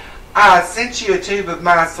calling him. I sent you a tube of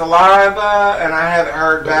my saliva, and I haven't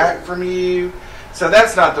heard back from you. So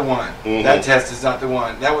that's not the one. That test is not the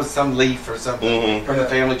one. That was some leaf or something from the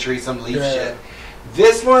family tree, some leaf shit.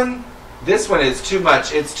 This one is too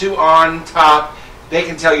much. It's too on top. They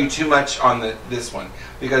can tell you too much on this one.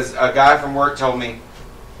 Because a guy from work told me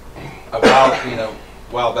about, a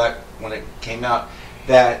while back when it came out,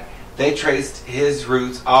 that they traced his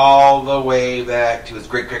roots all the way back to his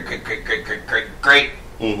great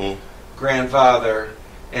grandfather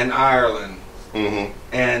in Ireland,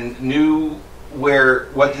 and knew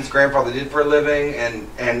what his grandfather did for a living,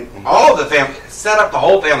 and all the family, set up the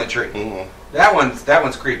whole family tree. That one's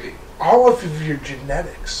creepy. All of your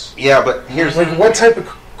genetics. Yeah, but here's like, what type of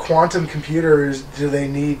quantum computers do they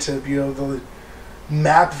need to be able to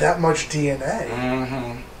map that much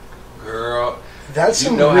DNA? Girl, that's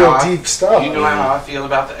some real deep stuff. You know how I feel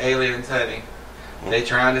about the aliens, honey. They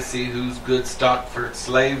trying to see who's good stock for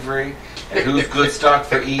slavery and who's good stock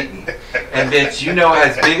for eating. And bitch,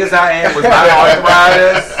 as big as I am with my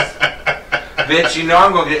arthritis, bitch,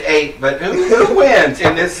 I'm gonna get 8. But who wins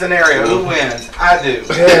in this scenario? Who wins? I do.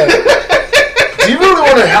 Yeah. Do you really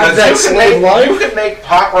want to have that slave life? You can make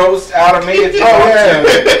pot roast out of me if you want to.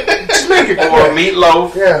 Just make it quick. Or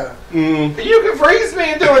meatloaf. Yeah. You can freeze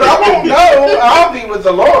me and do it. I won't know. I'll be with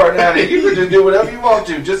the Lord, honey. You can just do whatever you want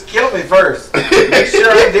to. Just kill me first. Make sure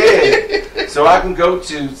I'm dead, so I can go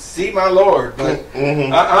to see my Lord. But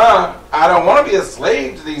I don't want to be a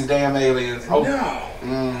slave to these damn aliens. Oh. No.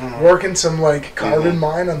 Working some carbon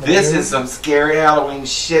mine on the This moon. is some scary Halloween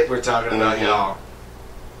shit we're talking about, y'all.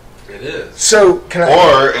 It is. So can I?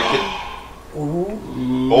 Or it could,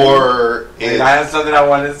 or I have something I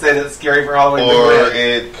wanted to say that's scary for Halloween. Or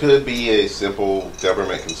it could be a simple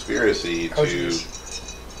government conspiracy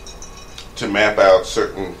to map out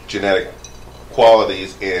certain genetic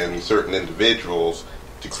qualities in certain individuals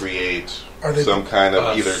to create some kind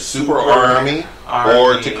of either super army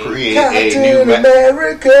or to create a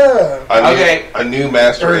new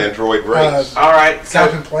master android race. All right,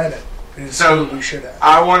 Captain Planet. So we should have.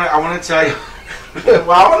 I want to tell you.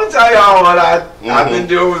 Well, I want to tell y'all what I've been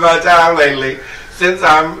doing with my time lately since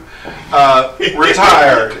I'm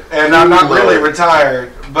retired, and I'm not really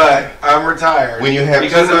retired, but I'm retired. When you have too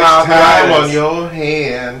much time on your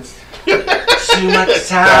hands, too much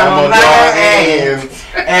time on my hands,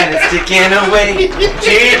 and it's ticking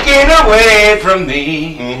away from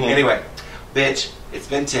me. Anyway, bitch, it's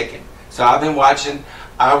been ticking. So I've been watching.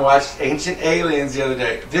 I watched Ancient Aliens the other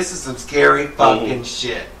day. This is some scary fucking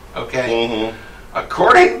shit. Okay.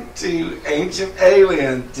 According to Ancient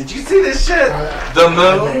Aliens, did you see this shit? The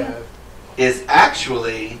moon is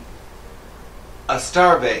actually a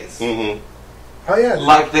starbase. Oh yeah,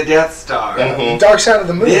 like the Death Star. Dark Side of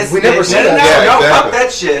the Moon. We never saw that. No, fuck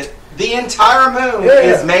that shit. The entire moon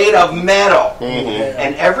is made of metal,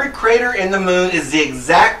 and every crater in the moon is the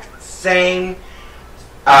exact same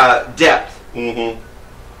depth.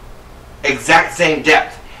 Exact same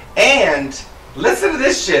depth. And listen to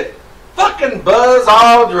this shit. Fucking Buzz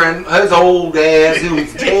Aldrin, his old ass,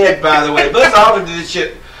 who's dead, by the way. Buzz Aldrin did this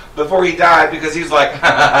shit before he died because he was like,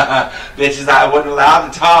 bitches, I wasn't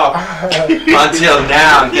allowed to talk until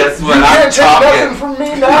now. And guess what? I'm talking. From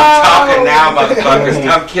me now. I'm talking now, motherfuckers.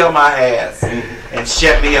 Come kill my ass and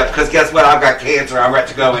shut me up. Because guess what? I've got cancer. I'm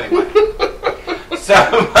ready to go anyway. So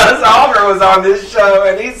Buzz Aldrin was on this show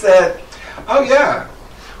and he said, oh yeah,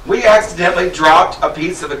 we accidentally dropped a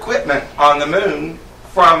piece of equipment on the moon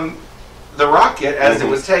from the rocket as it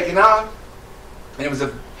was taking off. And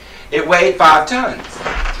it weighed 5 tons.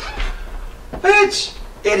 Bitch,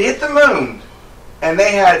 it hit the moon. And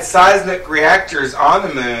they had seismic reactors on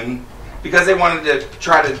the moon because they wanted to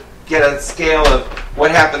try to get a scale of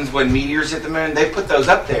what happens when meteors hit the moon. They put those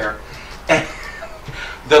up there. And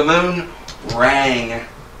the moon rang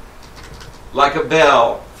like a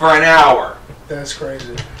bell for an hour. That's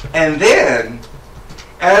crazy. And then,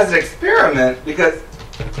 as an experiment, because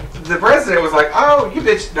the president was like, oh, you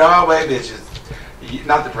bitch, no way, bitches.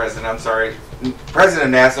 Not the president, I'm sorry.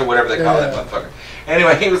 President of NASA, whatever they call that motherfucker.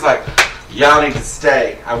 Anyway, he was like, y'all need to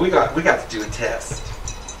stay. We got to do a test.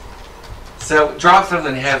 So, drop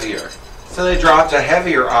something heavier. So they dropped a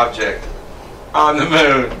heavier object on the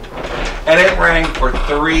moon. And it rang for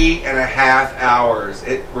 3.5 hours.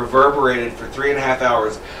 It reverberated for 3.5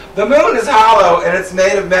 hours. The moon is hollow and it's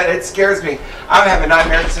made of metal. It scares me. I'm having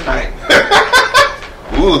nightmares tonight.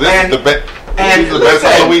 Ooh, this is the best. And These are the best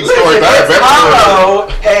Halloween stories I've it's ever hollow,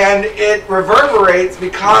 and it reverberates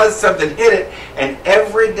because something hit it, and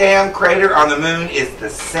every damn crater on the moon is the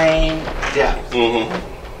same depth.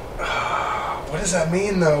 What does that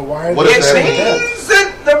mean, though? Why are What they does It that saying means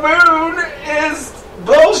that the moon is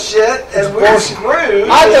bullshit, and we're bullshit. screwed.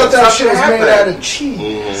 I thought that Something shit was made happened. out of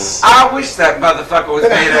cheese. I wish that motherfucker was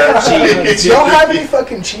made out of cheese. Do y'all have any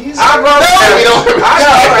fucking cheese? I'd rather we don't.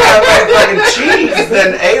 have fucking cheese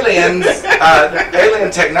than aliens, alien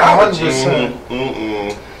technology.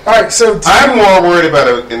 100%. All right, so I'm more worried about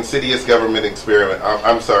an insidious government experiment.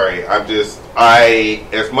 I'm sorry.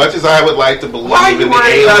 As much as I would like to believe Why are you in the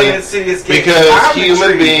worried about aliens, insidious? because I'm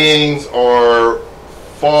human intrigued. beings are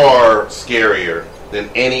far scarier than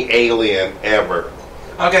any alien ever.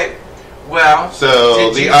 Okay, well. So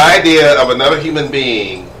did the you- idea of another human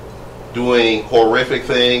being doing horrific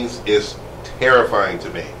things is terrifying to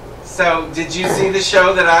me. So, did you see the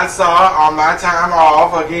show that I saw on my time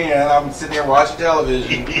off? Again, I'm sitting here watching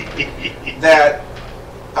television. That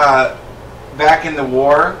back in the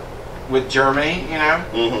war with Germany,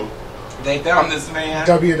 they found this man.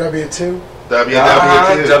 WW2.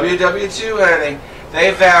 WW2. WW2, honey.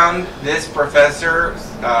 They found this professor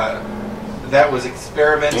that was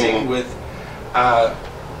experimenting with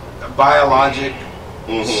biologic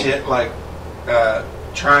shit, like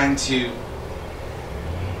trying to.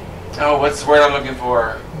 Oh, what's the word I'm looking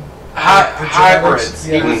for? Hybrids. genetics,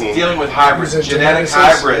 yeah. He was dealing with hybrids, He was a genetic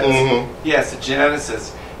geneticist? hybrids. Yes, a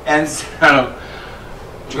geneticist. And so,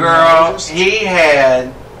 girl, he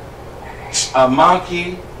had a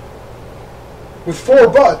monkey. With 4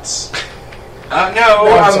 butts. No, No,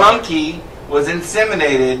 I'm a sorry. monkey was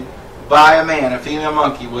inseminated by a man. A female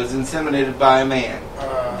monkey was inseminated by a man.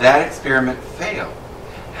 That experiment failed.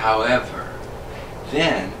 However,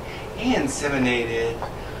 then he inseminated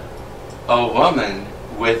a woman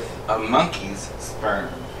with a monkey's sperm.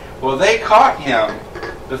 Well, they caught him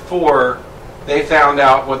before they found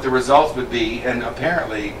out what the results would be and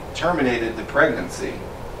apparently terminated the pregnancy.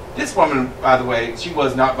 This woman, by the way, she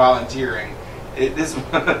was not volunteering. This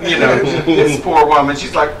poor woman,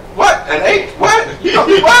 she's like, what? An 8? What?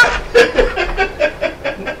 What?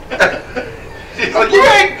 She's like, you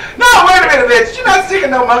ain't, no, wait a minute, bitch. You're not sticking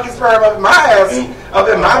no monkey sperm up in my ass, up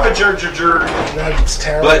in my vajayjay. That's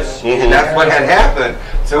terrible. But that's what had happened.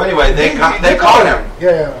 So anyway, they caught him.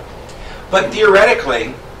 Yeah. But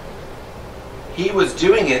theoretically, he was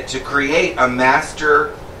doing it to create a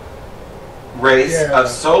master race of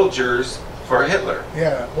soldiers for Hitler.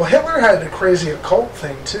 Yeah. Well, Hitler had a crazy occult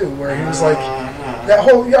thing, too, where he was like, that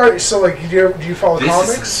whole, so like, do you follow This comics?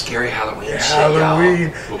 is some scary Halloween shit, Halloween.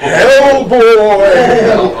 y'all. Hellboy.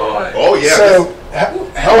 Hellboy. Oh yeah. So,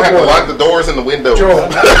 I have to lock the doors and the windows. Joel,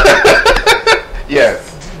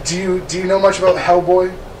 Yes. do you know much about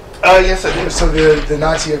Hellboy? Yes, I do. So the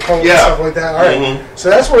Nazi occult and Yeah. stuff like that. All right. So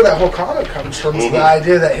that's where that whole comic comes from. Is the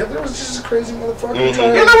idea that Hitler was just a crazy motherfucker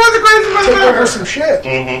trying Hitler to was a crazy take over motherfucker. some shit.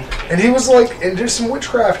 And he was like, and do some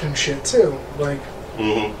witchcraft and shit too. Like,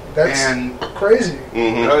 that's And crazy.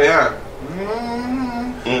 oh yeah.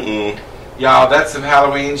 Y'all, that's some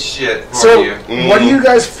Halloween shit for So, you. what do you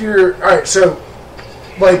guys fear? All right, so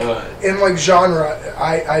like What? in like genre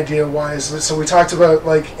idea wise, so we talked about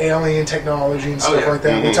like alien technology and stuff yeah. like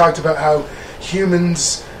that. We talked about how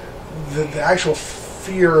humans, the actual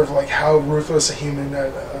fear of like how ruthless a human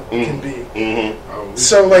can be.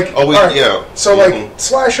 So like, Oh, all right, yeah. So like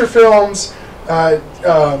slasher films,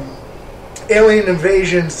 alien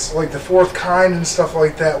invasions, like The Fourth Kind and stuff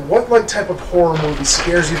like that. What like type of horror movie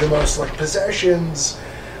scares you the most? Like possessions.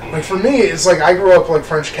 Like for me, it's like I grew up like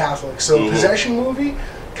French Catholic, so a possession movie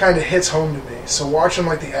kind of hits home to me. So watching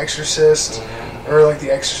like The Exorcist or like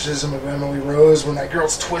The Exorcism of Emily Rose, when that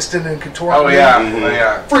girl's twisted and contorted, Oh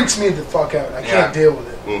yeah. freaks me the fuck out. I Yeah. can't deal with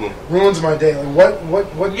it. Ruins my day. Like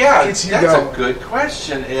what Yeah, gets you that's going? a good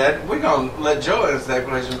question, Ed. We're gonna let Joe answer that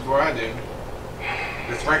question before I do.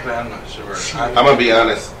 Because frankly, I'm not sure. I'm gonna be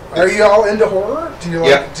honest. Are you all into horror? Do you like?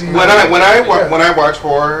 Yeah. Do you When like, I watch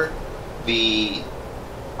horror,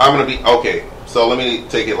 I'm gonna be okay. So let me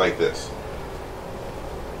take it like this.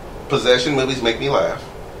 Possession movies make me laugh,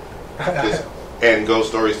 and ghost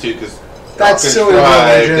stories too, because That's silly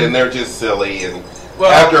religion. and they're just silly. And Well,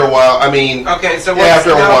 after a while, I mean, okay, so what's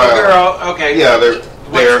after a while, girl? Okay, yeah, they're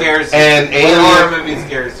what scares you? and What horror alien movie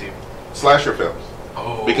scares you? slasher films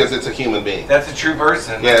Oh, because it's a human being. that's a true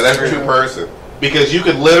person. Yeah, that's a true person. Because you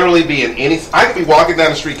could literally be in any. I could be walking down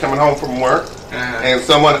the street coming home from work, and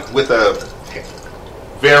someone with a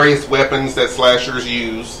various weapons that slashers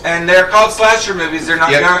use. And they're called slasher movies. They're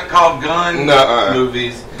not called gun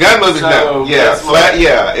movies. Gun movies, no.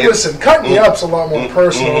 Yeah, listen, cutting you up's a lot more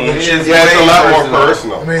personal. It's a lot more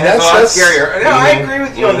personal. I mean, that's a lot scarier. No, I agree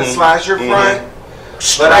with you on the slasher front.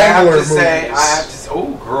 But I have to say,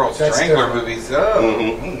 oh, girl, Strangler movies.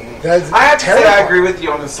 I have to say, I agree with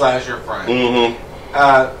you on the slasher front.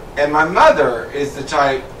 And my mother is the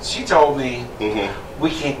type. She told me we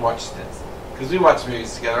can't watch this because we watch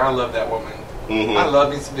movies together. I love that woman. I love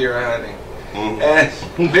me some Vera Honey, and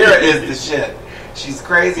Vera is the shit. She's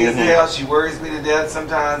crazy as hell. She worries me to death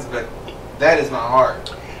sometimes, but that is my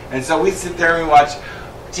heart. And so we sit there and we watch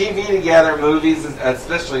TV together, movies,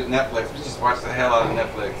 especially Netflix. We just watch the hell out of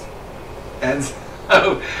Netflix. And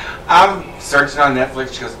so I'm searching on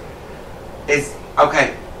Netflix. She goes,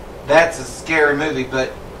 okay, that's a scary movie,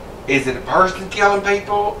 but is it a person killing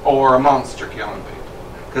people or a monster killing people?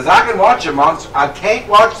 Because I can watch a monster. I can't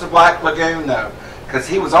watch The Black Lagoon, though, because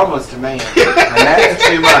he was almost a man. And that's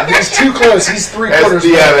too much. He's too close. He's 3/4.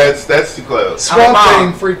 Yeah, that's too close. Swamp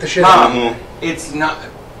Thing freaked the shit out of me. It's not...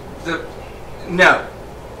 No.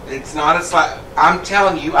 It's not a I'm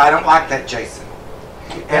telling you, I don't like that Jason.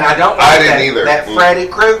 And I don't like that Freddy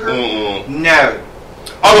Krueger. No.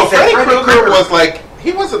 Although Freddy Krueger was like...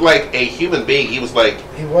 He wasn't like a human being. He was like...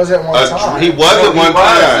 He was at one time. He was at one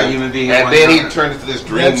time. A human being and then he turned into this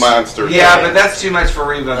dream monster. Yeah, but that's too much for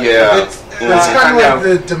Reba. Yeah. It's kind of like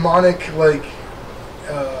the demonic,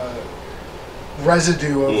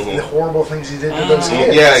 residue of the horrible things he did to those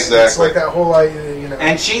kids. Yeah, exactly. It's like that whole,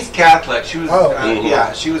 And she's Catholic. She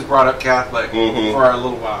was, she was brought up Catholic for a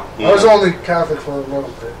little while. I was only Catholic for a little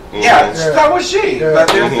bit. Yeah, so was she. Yeah. But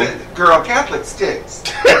there's a girl, Catholic sticks.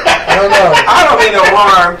 I don't know. I don't mean no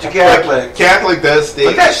harm to Catholic. Catholic does stick.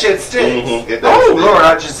 But that shit sticks. It Oh, stick. Lord,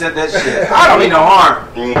 I just said that shit. I don't mean no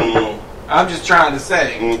harm. I'm just trying to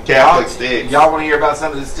say. Catholic sticks. Y'all want to hear about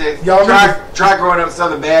some of the sticks? Try growing up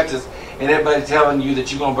Southern Baptist and everybody telling you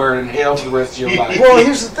that you're going to burn in hell for the rest of your life. Well,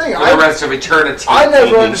 here's the thing. For the rest of eternity. I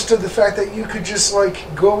never understood the fact that you could just,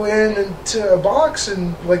 go into a box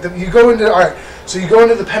and, you go into... All right, so you go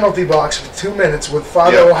into the penalty box for 2 minutes with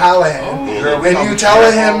Father O'Hallahan, and you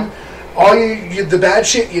tell him all the bad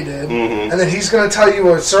shit you did, and then he's going to tell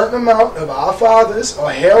you a certain amount of Our Fathers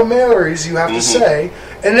or Hail Marys you have to say,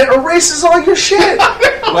 and it erases all your shit.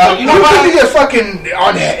 Well, you know what? You could be fucking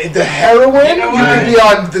on the heroin. You could be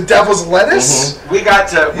on the devil's lettuce. We got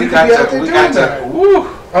to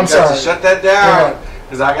shut that down.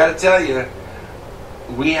 Because I got to tell you,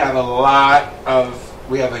 we have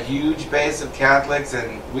a huge base of Catholics,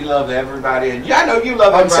 and we love everybody. And I know you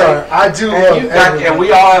love everybody. I'm sorry, I do love everybody. And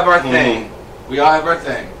we all have our thing. We all have our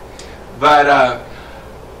thing. But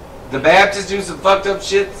the Baptists do some fucked up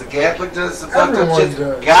shit. The Catholic does some fucked up shit.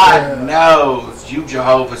 Does. God knows, you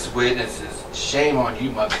Jehovah's Witnesses. Shame on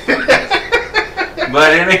you, motherfuckers.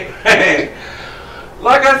 But anyway,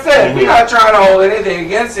 like I said, we're not trying to hold anything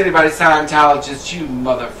against anybody. Scientologists, you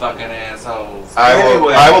motherfucking assholes.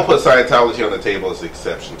 I will put Scientology on the table as the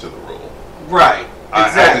exception to the rule. Right.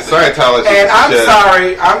 Exactly. Scientology. And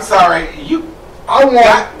I'm sorry. You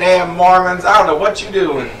goddamn Mormons. I don't know what you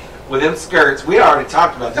doing with them skirts. We already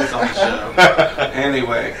talked about this on the show.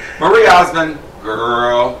 Anyway, Marie Osmond,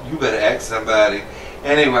 girl, you better ask somebody.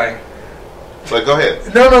 Anyway. But go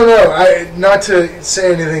ahead. No. Not to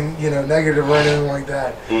say anything, negative or anything like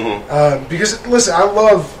that. Because listen,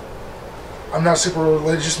 I'm not super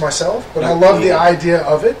religious myself, but I love the idea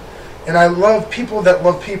of it, and I love people that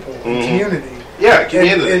love people and community. Yeah,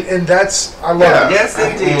 community. And that's, I love it. Yes,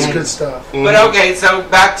 indeed. It's good stuff. But okay, so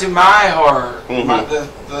back to my horror.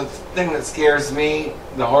 The thing that scares me,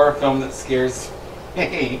 the horror film that scares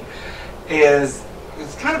me, it's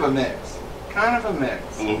kind of a mix.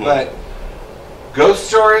 But ghost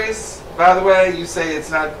stories, by the way, you say it's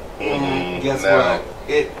not. Guess what?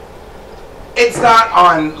 It's not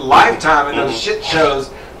on Lifetime and those shit shows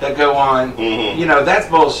that go on. That's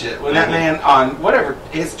bullshit. When that man on whatever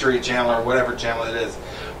History Channel or whatever channel it is,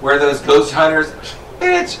 where those ghost hunters,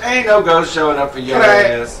 bitch, ain't no ghost showing up for your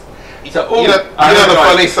ass. So, the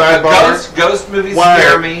funny sidebar. Ghost movies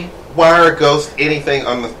scare me. Why are ghosts anything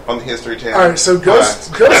on the History Channel? All right, so ghost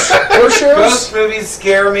shows. Ghost movies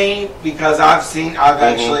scare me because I've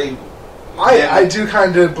actually. I do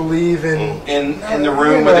kind of believe in the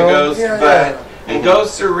room with the ghost, And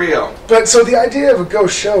ghosts are real. But so the idea of a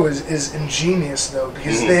ghost show is ingenious, though,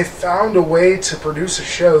 because they found a way to produce a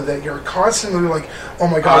show that you're constantly like, oh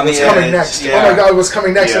my God, what's coming next? Yeah. Oh my God, what's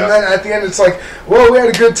coming next? Yeah. And then at the end, it's like, well, we had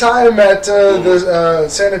a good time at the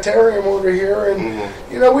sanitarium over here, and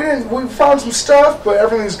you know, we found some stuff, but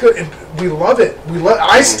everything's good, and we love it.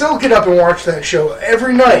 I still get up and watch that show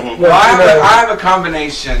every night. Well, I have a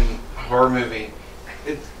combination horror movie.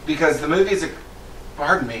 It's because the movie is a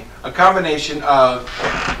combination of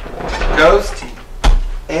ghost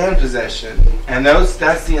and possession, and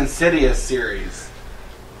that's the Insidious series.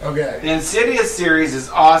 Okay. The Insidious series is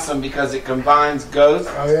awesome because it combines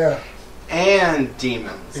ghosts and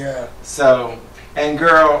demons. Yeah. So, and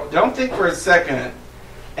girl, don't think for a second,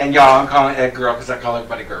 and y'all, I'm calling Ed girl because I call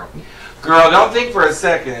everybody girl. Girl, don't think for a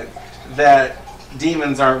second that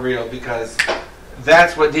demons aren't real, because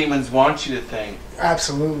that's what demons want you to think.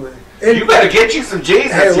 Absolutely. You better get you some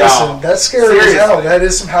Jesus, hey, y'all. listen, that's scary Seriously. as hell. That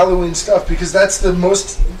is some Halloween stuff, because that's the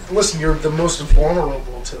most. Listen, you're the most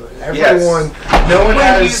vulnerable to it. Everyone, no one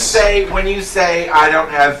has. When you say I don't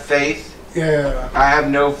have faith, I have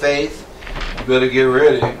no faith. You better get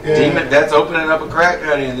ready. Yeah. Demon, that's opening up a crack,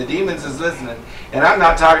 honey, and the demons is listening. And I'm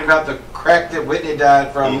not talking about the crack that Whitney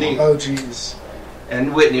died from. Neither. Oh, jeez.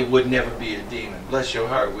 And Whitney would never be a demon. Bless your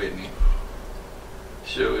heart, Whitney.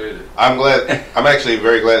 Sure is. I'm actually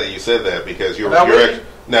very glad that you said that, because you're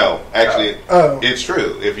it's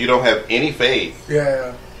true. If you don't have any faith,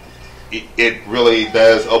 it really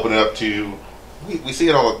does open it up to. We see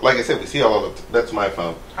it all. Like I said, we see it all. That's my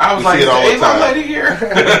phone. I was we see it all the time. lady here.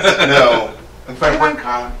 No, in fact,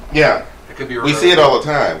 yeah. It could be. We see it all the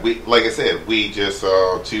time. Like I said, we just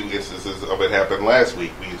saw 2 instances of it happen last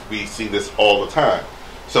week. We see this all the time,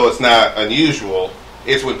 so it's not unusual.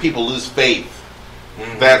 It's when people lose faith.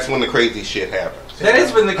 That's when the crazy shit happens. That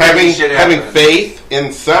is when the crazy shit happens. Having faith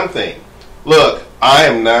in something. Look, I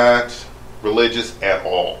am not religious at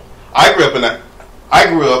all. I grew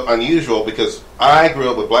up unusual because I grew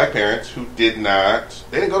up with black parents who they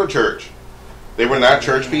didn't go to church. They were not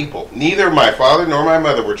church people. Neither my father nor my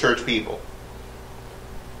mother were church people.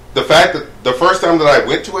 The fact that the first time that I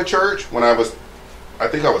went to a church when I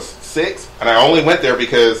think I was 6, and I only went there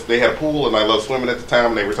because they had a pool and I loved swimming at the time,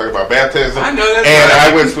 and they were talking about baptism. I know that. And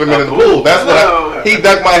I went swimming in the pool. That's what he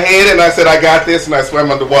ducked my head, and I said, I got this, and I swam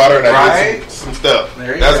underwater, and I did some stuff.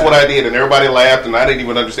 That's what I did, and everybody laughed, and I didn't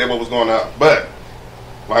even understand what was going on. But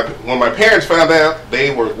when my parents found out,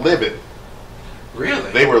 they were livid. Really?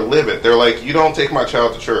 They were livid. They're like, you don't take my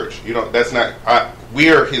child to church. You don't. That's not.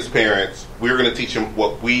 We're his parents. We're going to teach him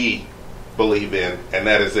what we believe in, and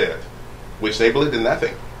that is it. Which they believed in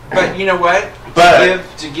nothing. But you know what?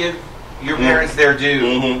 To give your parents their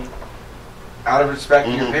due, out of respect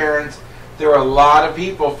to your parents, there were a lot of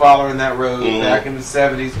people following that road back in the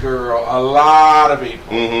 70s, girl. A lot of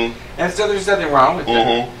people. And so there's nothing wrong with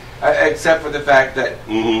that. Except for the fact that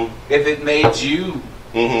if it made you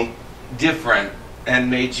different and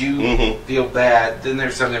made you feel bad, then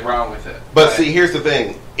there's something wrong with it. But see, here's the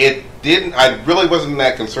thing. I really wasn't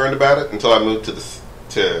that concerned about it until I moved to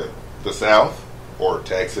the South, or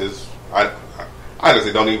Texas. I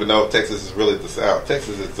honestly don't even know if Texas is really the South.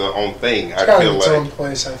 Texas is its own thing. It's kind of its own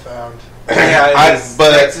place, I found. Yeah,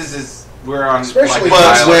 Texas is, we're on, especially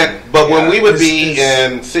when we would be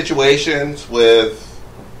in situations where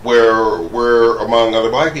we're among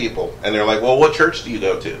other black people, and they're like, well, what church do you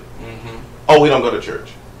go to? Oh, we don't go to church.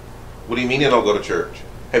 What do you mean you don't go to church?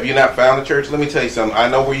 Have you not found a church? Let me tell you something. I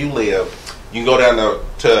know where you live. You can go down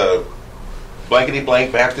to blankety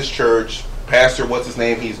blank Baptist church. Pastor, what's his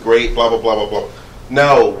name? He's great. Blah blah blah blah blah.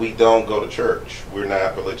 No, we don't go to church. We're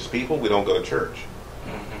not religious people. We don't go to church.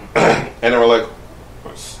 And they were like,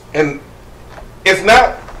 and it's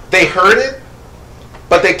not. They heard it,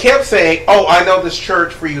 but they kept saying, "Oh, I know this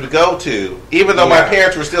church for you to go to," even though my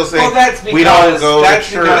parents were still saying, "Well, that's because we don't go to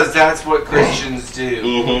church." Because that's what Christians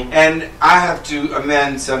do. And I have to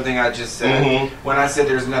amend something I just said when I said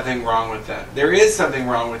there's nothing wrong with that. There is something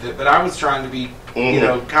wrong with it, but I was trying to be,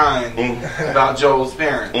 kind about Joel's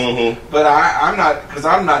parents. But I'm not, because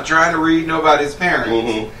I'm not trying to read nobody's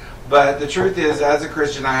parents. But the truth is, as a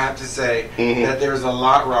Christian, I have to say that there's a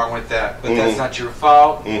lot wrong with that. But that's not your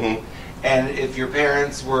fault. And if your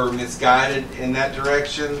parents were misguided in that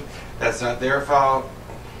direction, that's not their fault.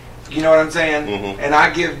 You know what I'm saying? And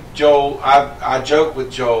I give Joel, I joke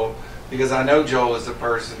with Joel, because I know Joel is a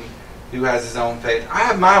person who has his own faith. I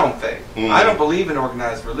have my own faith. I don't believe in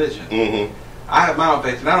organized religion. I have my own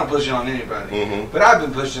faith, and I don't push it on anybody. But I've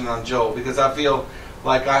been pushing on Joel, because I feel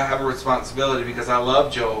like I have a responsibility, because I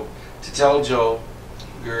love Joel, to tell Joel,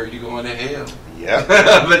 girl, you're going to hell. Yeah.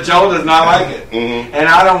 But Joel does not like it, Mm-hmm. and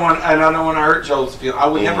I don't want to hurt Joel's feel. I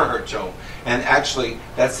would never hurt Joel, and actually,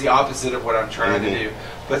 that's the opposite of what I'm trying to do.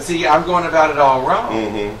 But see, I'm going about it all wrong.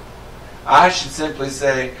 Mm-hmm. I should simply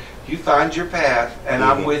say, "You find your path, and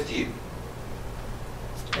I'm with you,"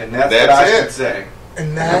 and that's what I should say.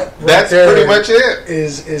 And that that's pretty much it.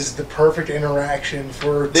 Is the perfect interaction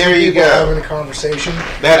for two there you people go. having a conversation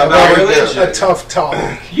That's about a tough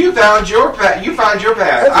topic. You found your path. You find your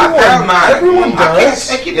path. Everyone, I found mine. everyone I can't does.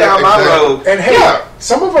 take you down my road. And hey,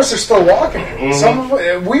 some of us are still walking it. Some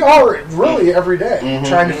of we are really every day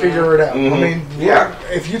trying to figure it out. I mean,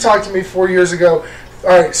 if you talked to me 4 years ago.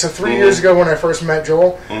 All right, so 3 years ago when I first met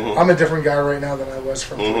Joel, I'm a different guy right now than I was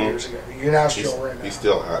from 3 years ago. You can ask Joel right now. He's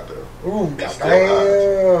still hot, though. Ooh, He's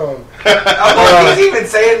damn. He's even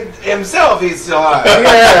saying himself he's still hot.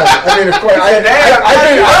 Yeah, I mean, of course, I've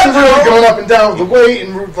been really going up and down with the weight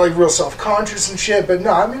and like real self-conscious and shit. But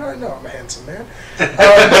no, I mean, I know I'm a handsome man.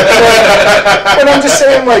 But I'm just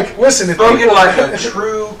saying, like, listen, if Spoken people, like a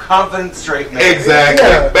true, confident, straight man. Exactly.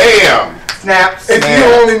 Yeah. Bam. Snaps. if you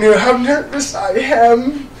only knew how nervous I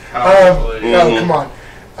am. No, come on.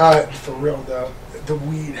 For real though, the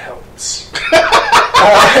weed helps.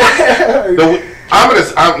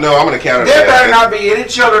 I'm gonna counter There that. better not be any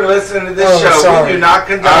children listening to this show. sorry. We do not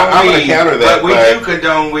condone I'm weed. gonna counter that, but we but- do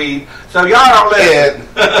condone weed. So y'all don't listen.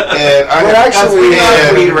 And I Well, have, actually, we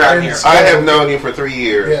love weed around and here. I have known you for 3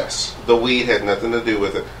 years. Yes. The weed had nothing to do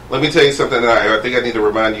with it. Let me tell you something that I think I need to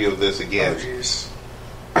remind you of this Oh, again. jeez.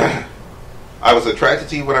 I was attracted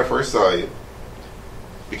to you when I first saw you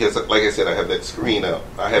because, like I said, I have that screen up.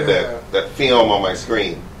 I have that film on my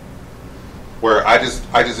screen where I just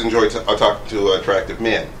enjoy talking to attractive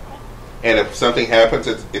men. And if something happens,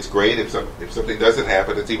 it's great. If something doesn't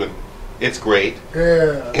happen, it's great.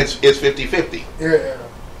 Yeah. It's 50-50. Yeah.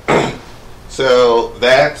 So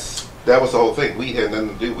that was the whole thing. Weed had nothing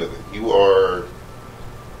to do with it. You are.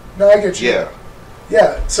 No, I get you. Yeah.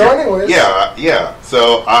 Yeah. So, anyways. Yeah.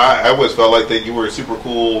 So I always felt like that you were super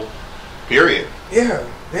cool. Period. Yeah.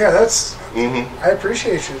 That's. Mm-hmm. I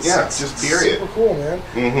appreciate you. Yeah, just period. Super cool, man.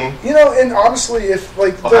 Mm-hmm. You know, and honestly, if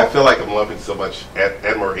like. I feel like I'm loving so much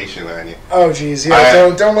admiration on you. Oh, geez. Yeah.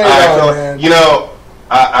 Don't lay it on, man. You know,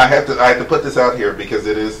 I have to put this out here because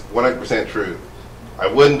it is 100% true. I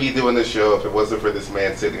wouldn't be doing this show if it wasn't for this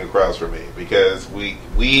man sitting across from me, because we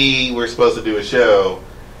were supposed to do a show,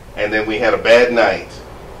 and then we had a bad night.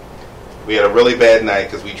 We had a really bad night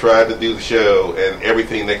because we tried to do the show, and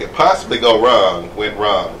everything that could possibly go wrong went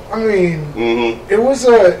wrong. I mean, Mm-hmm. it was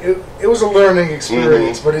a learning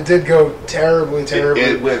experience, but it did go terribly.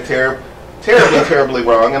 It went terribly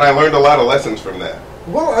wrong, and I learned a lot of lessons from that.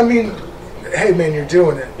 Well, I mean, hey man, you're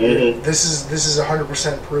doing it. Mm-hmm. This is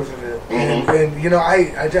 100% proof of it, Mm-hmm. and you know, I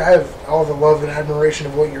have all the love and admiration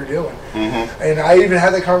of what you're doing. Mm-hmm. And I even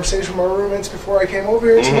had that conversation with my roommates before I came over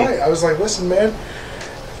here tonight. I was like, listen, man,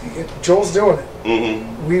 Joel's doing it.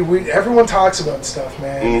 Mm-hmm. We everyone talks about stuff,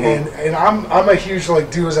 man, and I'm a huge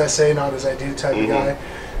like do as I say, not as I do type of guy.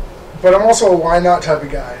 But I'm also a why not type of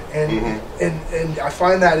guy, and I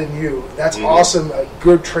find that in you. That's awesome, a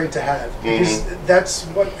good trait to have, because that's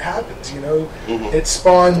what happens. You know, it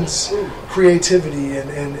spawns creativity,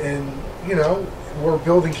 and you know, we're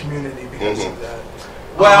building community because of that.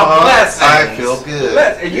 Well, blessings. I feel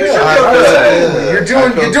good. You should feel good. You're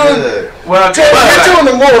doing Well, you're doing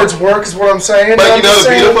the Lord's work, is what I'm saying. But I'm you know, just the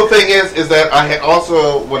saying- beautiful thing is that I had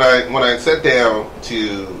also when I sat down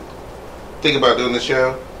to think about doing the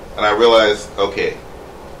show, and I realized, okay,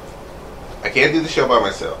 I can't do the show by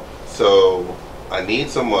myself, so I need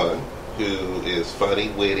someone who is funny,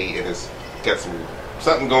 witty, and has got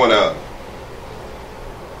something going on.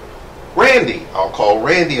 Randy, I'll call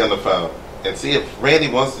Randy on the phone and see if Randy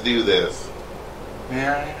wants to do this.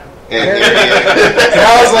 Yeah. And here he is. And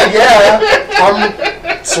I was like, yeah,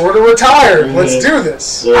 I'm sort of retired. Let's do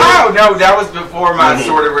this. Oh no, that was before my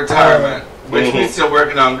sort of retirement, which we're still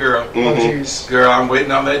working on, girl. Oh, jeez. Girl, I'm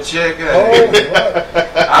waiting on that chick. Oh,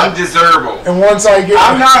 what? I'm deservable. And once I get,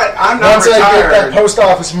 I'm not once I get that retired. post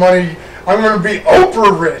office money, I'm going to be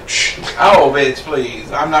Oprah rich. Oh, bitch, please.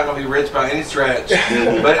 I'm not gonna be rich by any stretch,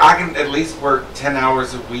 but I can at least work 10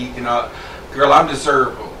 hours a week. And girl, I'm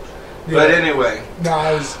deservable. But Yeah. anyway, No,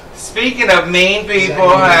 I was. speaking of mean people,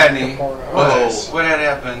 honey, what had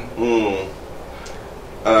happened?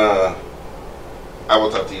 I will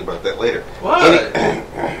talk to you about that later. What?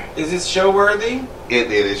 Is this show worthy?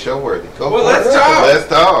 It is show worthy. Go Well, for let's it. talk. Let's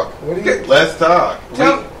talk. What do you? Let's talk.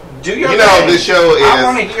 Do your You know, thing. this show is. I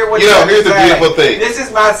want to hear what you you know, have to here's the say. beautiful thing. This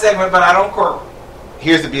is my segment, but I don't care.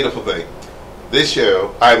 Here's the beautiful thing. This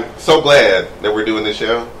show, I'm so glad that we're doing this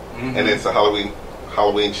show, and it's a Halloween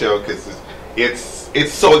show because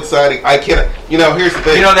It's so exciting. I can't. Here's the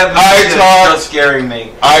thing. You know that I talked. still scaring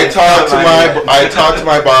me. I talked to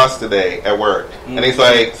my boss today at work, and he's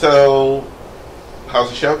like, "So, how's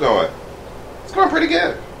the show going?" It's going pretty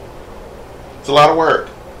good. It's a lot of work.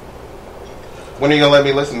 When are you gonna let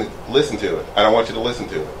me listen to it? I don't want you to listen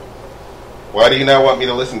to it. Why do you not want me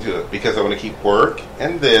to listen to it? Because I want to keep work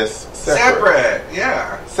and this separate.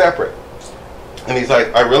 Yeah. Separate. And he's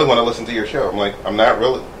like, I really want to listen to your show. I'm like, I'm not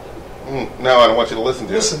really. No, I don't want you to listen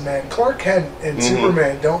to it. Listen, man, Clark Kent and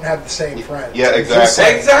Superman don't have the same friends. Yeah, exactly.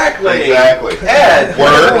 Exactly. Ed,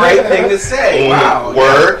 what a great thing to say. Wow.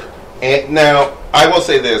 Work. And now, I will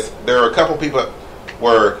say this. There are a couple people at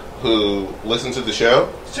work who listen to the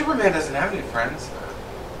show. Superman doesn't have any friends.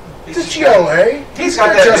 The GLA. He's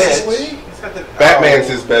got that Justice bitch. League. He's got that, Batman's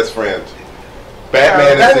his best friend.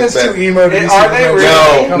 Batman is his too best. emo to be Are they Superman.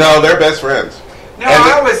 really? No, they're best friends. No,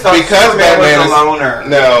 I always thought Superman was a loner.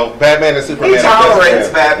 No, Batman and Superman. He tolerates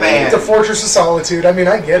Batman. It's a fortress of solitude. I mean,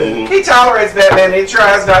 I get it. He tolerates Batman. He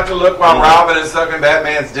tries not to look while Robin is sucking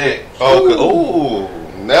Batman's dick. Oh,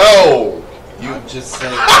 no. I'm just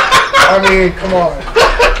saying. I mean, come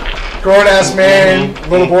on. Grown-ass man,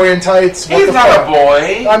 little boy in tights. What He's the not fuck? a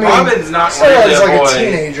boy. I mean, Robin's not still, really he's a like boy. a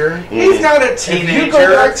teenager. He's not a If teenager. you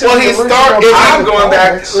go back to Well, the he original started- I'm going back.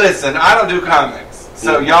 comics- Listen, I don't do comics,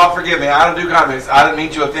 so y'all forgive me. I don't do comics. I didn't mean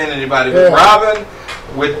to offend anybody. Yeah. But Robin,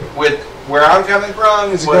 with where I'm coming from,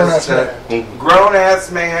 He's a was grown-ass a grown-ass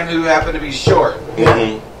man who happened to be short.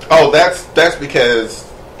 Oh, that's because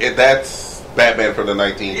that's Batman from the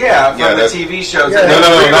 19. Yeah, from the that's, TV shows. Yeah. that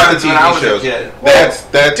No, they not the reruns when I TV was shows. a kid.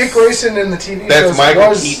 That's Dick Grayson in the TV that's shows Michael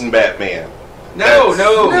was... Keaton Batman. No,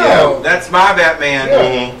 No. that's my Batman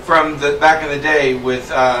Yeah. from the back in the day with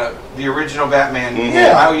the original Batman.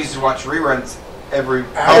 Yeah. I used to watch reruns every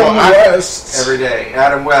Adam West. every day.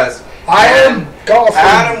 Adam West. I am golfing.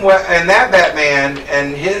 Adam West, and that Batman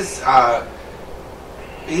and his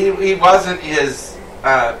he wasn't his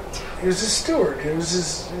He was his steward. It was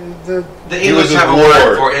his... the He English was his have a ward.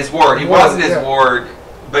 word for his ward. He Ward, wasn't his yeah. ward,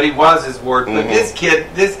 but he was his ward. But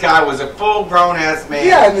this guy was a full grown ass man.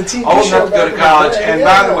 Yeah, in the TV old show enough to go back to in the college. day, And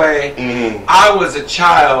yeah. by the way, I was a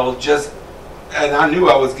child and I knew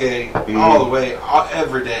I was gay all the way,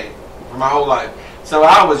 every day, for my whole life. So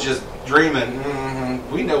I was just dreaming.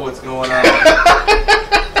 We know what's going on.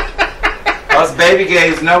 Us baby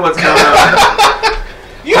gays know what's going on.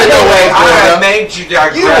 You know what's I going have on. made you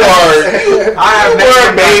digress. You are. I have You made were you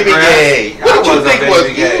a baby digress. gay. I What did you was a think baby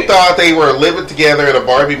was? gay. You thought they were living together in a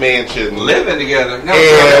Barbie mansion. Living together. No,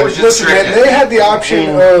 And it was just Listen, man, tricking. they had the option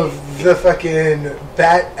of the fucking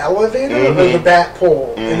bat elevator or the bat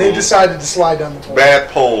pole, and they decided to slide down the pole. Bad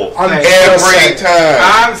pole. I'm Every just saying. time.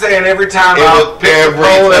 I'm saying every time It I'll was pick the every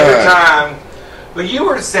pole every time. time. But you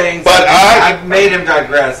were saying But something. I- I made him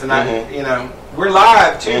digress, and we're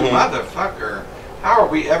live too, motherfucker. How are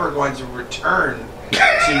we ever going to return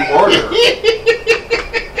to order?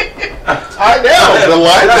 I know. The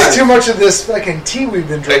line That's thing. too much of this fucking tea we've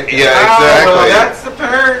been drinking. Yeah, Oh, exactly. well, that's the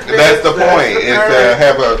part. That's the point. Is to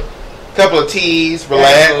have a couple of teas,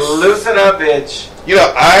 relax. Loosen up, bitch.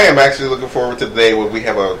 I am actually looking forward to the day when we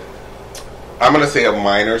have I'm going to say a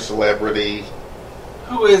minor celebrity.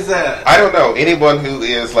 Who is that? I don't know. Anyone who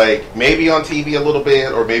is maybe on TV a little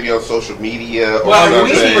bit or maybe on social media or Well,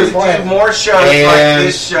 we something. need to do more shows like And,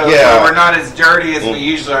 this show yeah. where we're not as dirty as we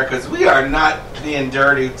usually are, because we are not being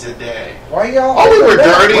dirty today. Why y'all? Oh, we were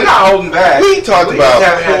dirty. We're not holding back. We talked about just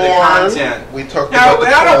haven't had the porn. content. We talked No, about but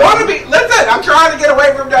the I don't porn. want to be. Listen, I'm trying to get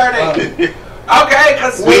away from dirty. Okay,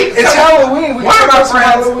 because It's Halloween. We One of talk my about some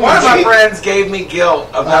friends, Halloween. one of my friends gave me guilt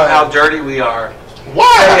about how dirty we are.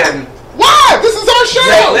 Why? Saying, Why? This is our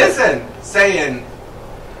show. saying,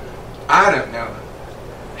 I don't know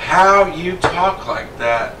how you talk like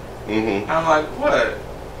that. Mm-hmm. I'm like, what?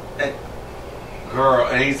 And, girl,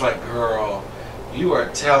 and he's like, girl, you are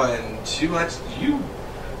telling too much.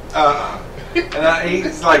 And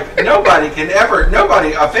he's like, nobody,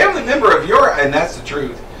 a family member of and that's the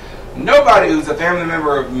truth. Nobody who's a family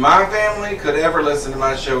member of my family could ever listen to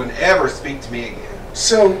my show and ever speak to me again.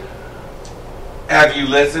 So, Have you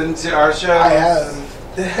listened to our show? I have.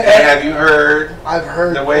 And have you heard? I've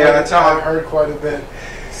heard The way I talk? I've heard quite a bit.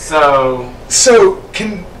 So,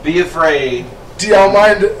 be afraid. Do y'all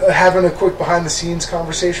mind having a quick behind the scenes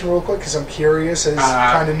conversation real quick? Because I'm curious as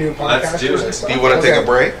kind of new let's podcasters do it. and stuff. Do you want to take a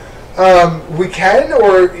break? We can,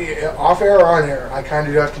 or off air or on air. I kind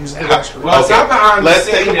of do have to use the restroom. Well, it's not behind Let's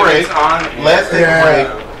the take scene a break. if it's on air. Let's take Yeah.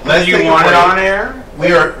 a break. Let's Do you take a want it break. on air?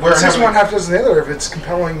 We're Since having one half dozen the other, if it's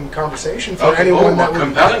compelling conversation for Okay. anyone Oh, that a would.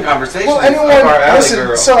 compelling conversation. Well, Up anyone. our alley, Listen.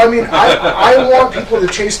 girl. So I mean, I want people to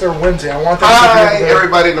chase their whimsy. I want them to be Hi, able to,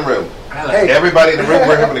 everybody in the room. Everybody in the room,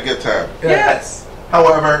 we're having a good time. Yeah. Yes.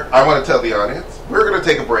 However, I want to tell the audience, we're going to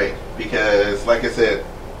take a break because, like I said,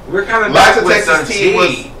 We're coming lots back of with some Texas tea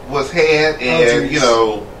tea. was had, and geez. you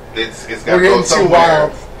know, it's got We're to go getting too somewhere.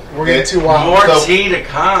 wild. We're getting too wild. More So- tea to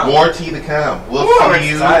come. More tea to come. We'll Ooh, I'm see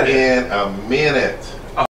you excited. in a minute.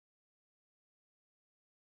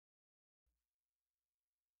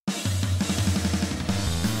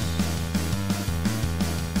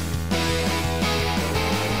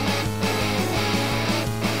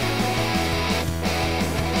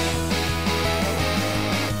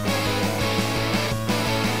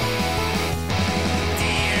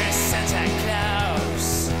 Dear Santa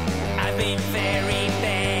Claus, I've been very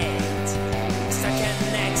bad. Stuck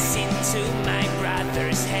an axe into my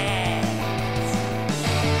brother's head.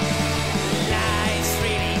 Life's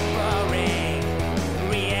really boring.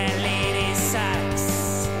 Reality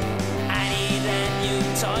sucks. I need a new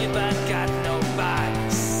toy but got no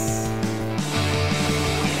bucks.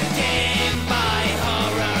 With a Game Boy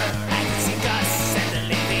Horror, I can see ghosts and the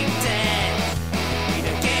living dead. With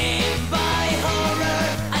a Game Boy Horror,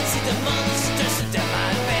 I see the monsters under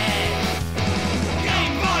my bed.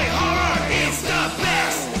 Game Boy Horror is the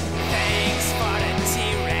best. Thanks for the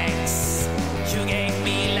T-Rex you gave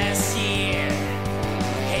me last year.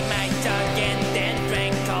 Ate my dog and then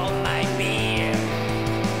drank all my beer.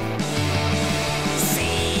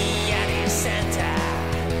 See ya, dear Santa.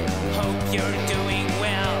 Hope you're doing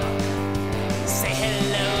well. Say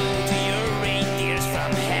hello to your reindeers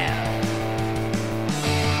from hell.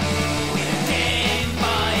 With a Game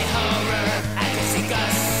Boy Horror, I can see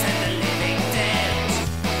ghosts and the living dead.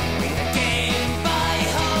 With a Game Boy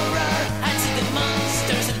Horror, I see the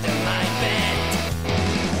monsters under my bed.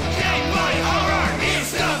 Game Boy Horror is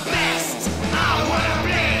the best. I wanna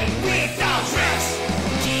play without rest.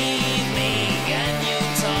 Give me a new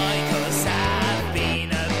toy, 'cause I've been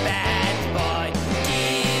a bad boy.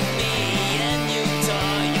 Give me a new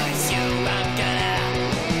toy, or it's you I'm gonna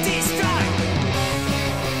destroy.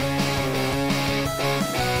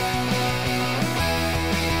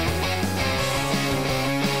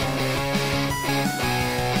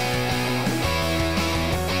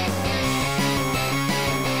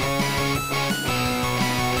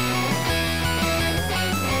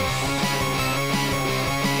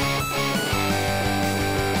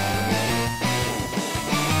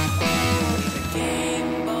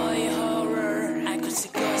 Game Boy Horror, I could see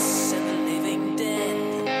ghosts and the living dead.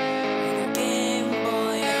 With a Game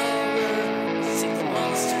Boy Horror, see the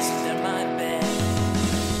monsters under my bed.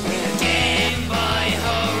 With a Game Boy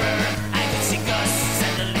Horror, I could see ghosts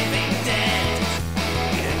and the living dead.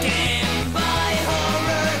 With a Game Boy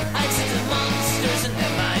Horror, I see the monsters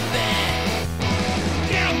under my bed.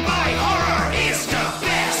 Game Boy Horror is the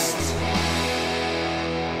best.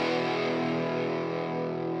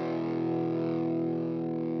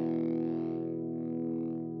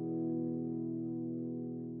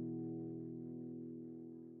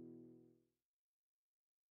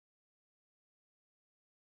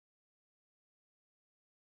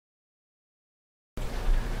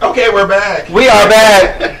 Okay, we're back. We are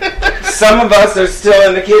back. Some of us are still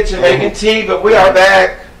in the kitchen making tea, but we are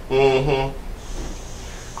back. Mm-hmm.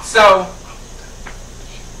 So,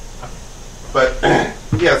 But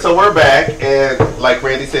yeah, so we're back, and like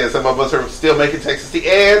Randy said, some of us are still making Texas tea.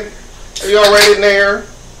 Ed, are you all right in there?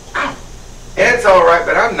 Ed's all right,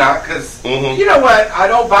 but I'm not, because Mhm. you know what? I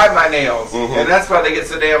don't bite my nails, Mhm. and that's why they get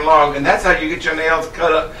so damn long. And that's how you get your nails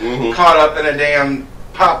Mhm. caught up in a damn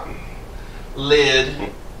pop lid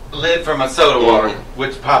from a soda water, Mhm.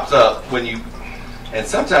 which pops up when you. And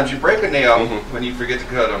sometimes you break a nail Mhm. when you forget to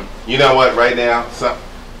cut them. You know what? Right now,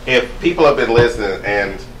 if people have been listening,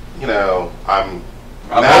 and you know, I'm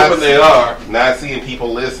hoping they are. not seeing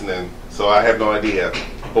people listening, so I have no idea.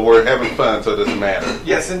 But we're having fun, so it doesn't matter.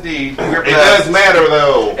 Yes, indeed. We're It does matter,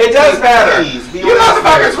 though. It does matter. Please, be You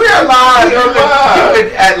motherfuckers, listeners. we are live. We are live. You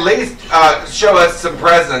could at least show us some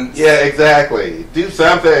presents. Yeah, exactly. Do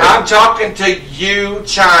something. I'm talking to you,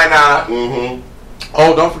 China. Mm-hmm.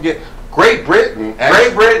 Oh, don't forget, Great Britain.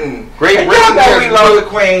 Great Britain. Great And Britain y'all know we has love the moved-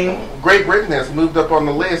 Queen. Great Britain has moved up on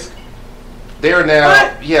the list. They're now,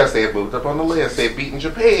 What? yes, they have moved up on the list. They've beaten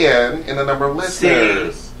Japan in the number of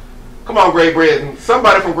listeners. Come on, Great Britain.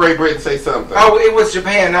 Somebody from Great Britain say something. Oh, it was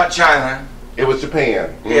Japan, not China. It was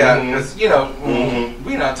Japan. Yeah, Mhm. because, you know, Mhm.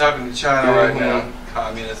 we're not talking to China right Mhm. now.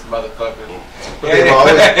 Communist motherfucker. But they've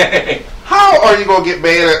always- How are you gonna get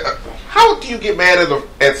mad at? How do you get mad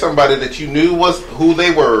at somebody that you knew was who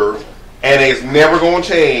they were, and it's never gonna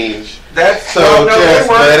change? That's So no, they just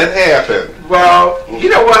weren't. let it happen. Well, you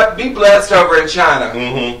know what? Be blessed over in China.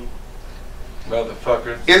 Mm-hmm.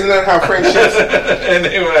 Motherfuckers. Isn't that how friendships?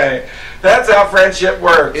 Anyway, that's how friendship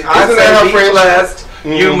works. Isn't I that say how be friendship- blessed,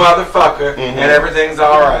 you motherfucker, Mhm. and everything's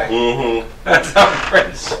all right. Mm-hmm. That's how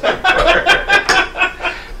friendship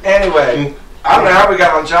works. Anyway, I don't know how we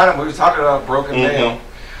got on China. We were talking about broken mail.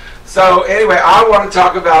 So anyway, I want to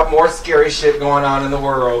talk about more scary shit going on in the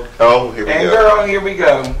world. Oh, here we And go. girl, here we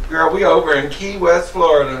go. Girl, we over in Key West,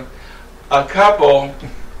 Florida. A couple,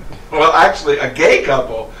 well actually a gay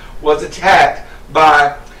couple, was attacked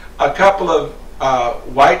by a couple of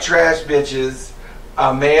white trash bitches,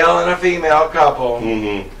 a male and a female couple,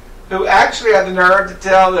 Mm-hmm. who actually had the nerve to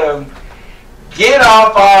tell them, get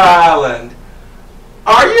off our island.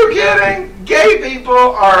 Are you kidding? Gay people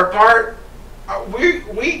are a part,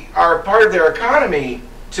 we are a part of their economy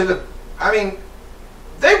to the, I mean,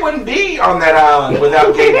 they wouldn't be on that island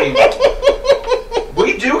without gay people.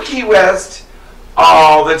 We do Key West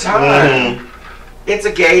all the time. Mm-hmm. It's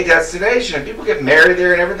a gay destination. People get married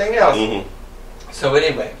there and everything else. Mm-hmm. So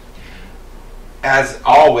anyway, as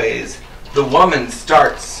always, the woman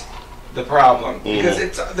starts the problem.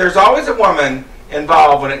 Because there's always a woman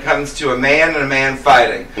involved when it comes to a man and a man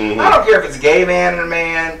fighting. I don't care if it's a gay man and a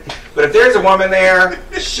man, but if there's a woman there,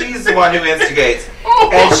 she's the one who instigates.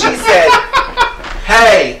 And she said,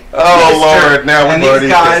 hey, Oh, mister, Lord, now and we've already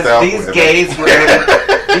these guys, pissed out these women. gays were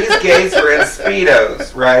in, these gays were in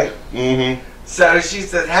Speedos, right? Mm-hmm. So she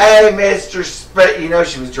said, hey, Mr. Speedo, you know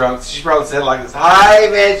she was drunk, so she probably said it like this, hi,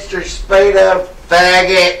 Mr. Speedo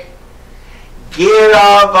faggot, get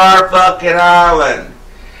off our fucking island.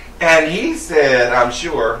 And he said, I'm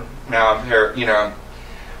sure, now I'm here,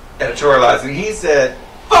 editorializing, he said,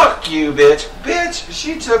 fuck you, bitch. Bitch,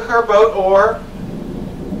 she took her boat oar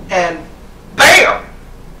and bam!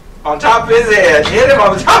 On top of his head. Hit him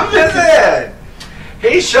on the top of his head.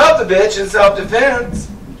 He shoved the bitch in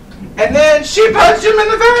self-defense. And then she punched him in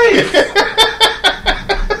the face.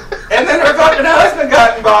 And then her fucking husband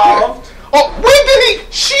got involved. Oh, when did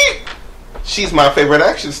he? She's my favorite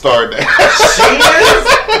action star now. She is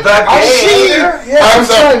the gay.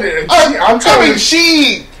 I'm trying to.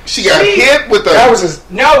 She got hit with the. That was his.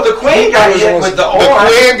 No, the queen got hit with the The oar.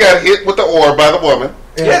 queen got hit with the oar by the woman.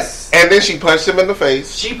 Yes. And then she punched him in the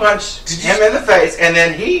face. She punched him in the face, and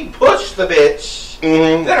then he pushed the bitch.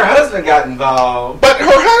 Mm-hmm. Then her husband got involved. But her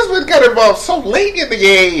husband got involved so late in the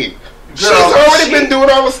game. She's already been doing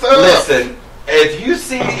all the stuff. Listen, if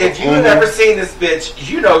you've never seen this bitch,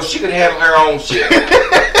 you know she could handle her own shit.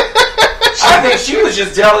 I think she was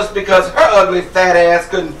just jealous because her ugly fat ass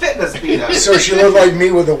couldn't fit in a Speedo. So she looked like me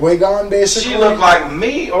with a wig on, basically. She looked like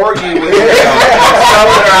me or you with her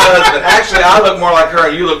husband. Actually, I look more like her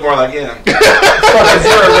and you look more like him. Because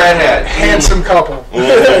you're a redhead. Handsome couple,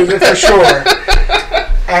 for sure.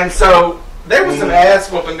 And so there was some ass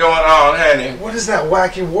whooping going on, honey. What is that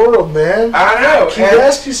wacky world, man? I know. Key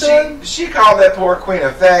West, you said? She called that poor queen a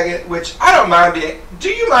faggot, which I don't mind being. Do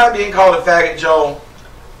you mind being called a faggot, Joel?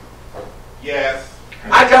 Yes.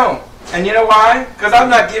 I don't. And you know why? Because I'm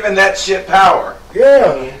not giving that shit power.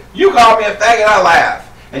 Yeah. You call me a faggot, I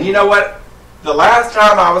laugh. And you know what? The last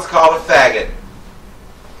time I was called a faggot,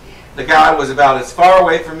 the guy was about as far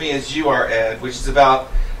away from me as you are, Ed, which is about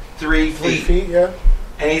 3 3 feet. feet, yeah.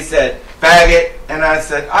 And he said, faggot. And I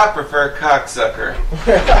said, I prefer cocksucker.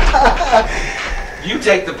 You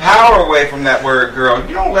take the power away from that word, girl.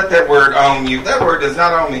 You don't let that word own you. That word does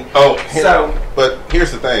not own me. Oh, But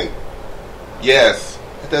here's the thing. Yes,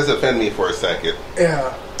 it does offend me for a second.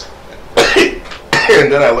 Yeah.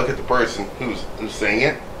 And then I look at the person who's saying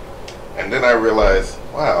it, and then I realize,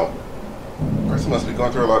 wow, the person must be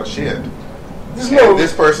going through a lot of shit. And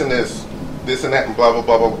this person is this and that and blah, blah,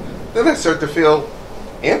 blah, blah. Then I start to feel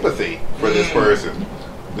empathy for this person.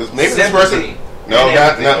 Maybe this person... No,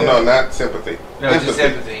 not sympathy. No, just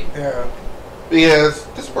empathy. Yeah. Because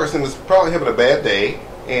this person is probably having a bad day,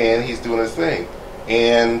 and he's doing his thing.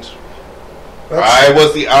 And I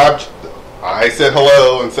was the object. I said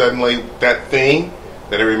hello, and suddenly that thing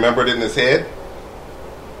that he remembered in his head,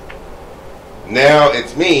 now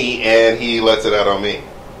it's me, and he lets it out on me.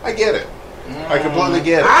 I get it. I completely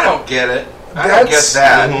get it. I don't get it. I don't get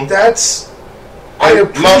that. That's... I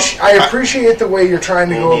appreciate the way you're trying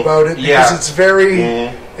to go about it, because it's very,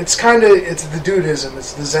 it's the dudism,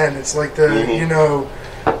 it's the Zen, it's like the,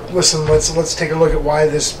 listen, let's take a look at why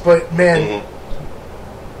this, but man,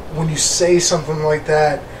 when you say something like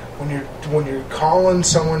that, when you're calling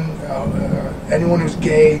someone, anyone who's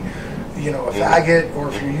gay, a faggot, or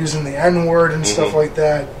if you're using the N-word and stuff like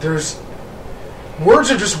that,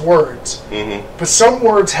 words are just words, but some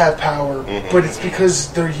words have power, but it's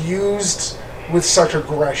because they're used with such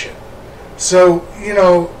aggression. So,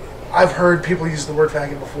 I've heard people use the word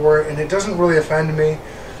faggot before, and it doesn't really offend me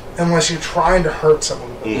unless you're trying to hurt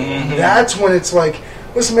someone. Mm-hmm. That's when it's like,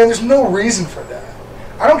 listen, man, there's no reason for that.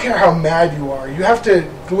 I don't care how mad you are. You have to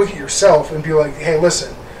look at yourself and be like, hey,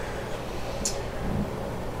 listen,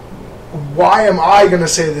 why am I going to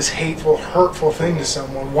say this hateful, hurtful thing to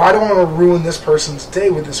someone? Why do I want to ruin this person's day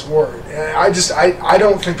with this word? And I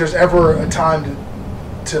don't think there's ever a time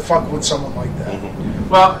to fuck with someone like that. Mm-hmm.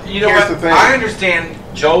 Well, you know Here's what? the thing. I understand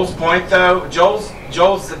Joel's point, though.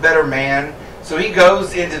 Joel's the better man, so he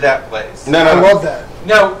goes into that place. No, I love that.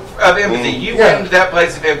 No, of empathy. You Yeah. went into that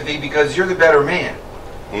place of empathy because you're the better man.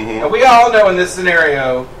 Mm-hmm. And we all know in this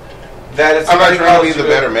scenario that it's I'm not somebody trying to be else the who-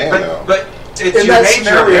 better man, but, though. But it's In your that nature,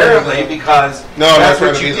 scenario, apparently, though. because No, I'm not that's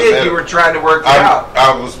trying what to you be the did. better. You were trying to work it I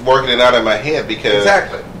out. was working it out in my head because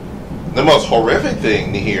Exactly. the most horrific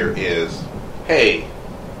thing to hear is, hey,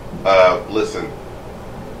 listen,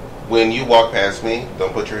 when you walk past me,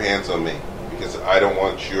 don't put your hands on me because I don't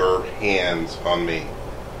want your hands on me.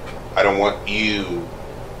 I don't want you.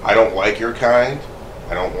 I don't like your kind.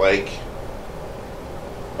 I don't like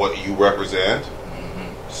what you represent.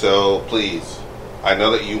 So please, I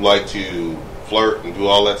know that you like to flirt and do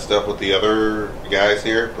all that stuff with the other guys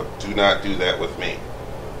here, but do not do that with me.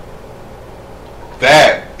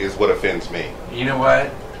 That is what offends me. You know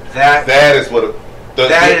what? That Is what the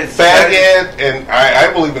is- faggot, and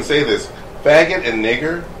I will even say this: faggot and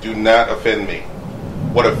nigger do not offend me.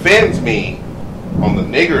 What offends me on the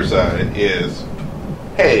nigger side is,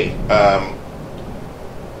 hey,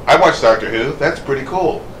 I watch Doctor Who. That's pretty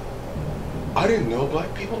cool. I didn't know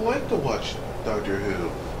black people like to watch Doctor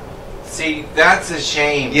Who. see, that's a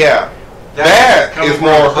shame. Yeah, That's that coming is from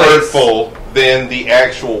more a place- hurtful than the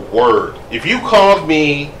actual word. If you called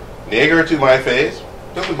me nigger to my face,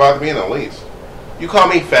 doesn't bother me in the least. You call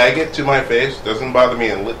me faggot to my face, doesn't bother me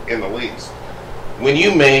in the least. When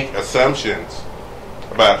you make assumptions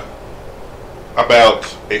about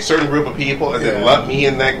a certain group of people and then lump me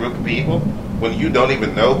in that group of people when you don't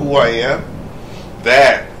even know who I am,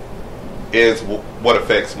 that is what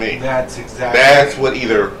affects me. That's exactly. That's what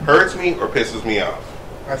either hurts me or pisses me off.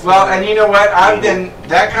 Well, and you know what? I've been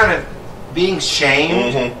that kind of being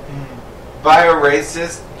shamed Mm-hmm. by a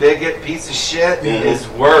racist, bigot, piece of shit is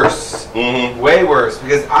worse. Mm-hmm. Way worse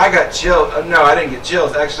because I got chills. No, I didn't get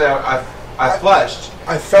chills. Actually, I flushed.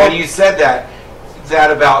 I felt When you said that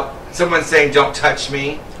about someone saying, "Don't touch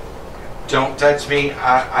me, don't touch me.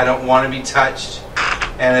 I don't want to be touched,"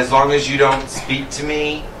 and as long as you don't speak to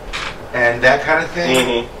me, and that kind of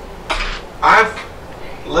thing, I've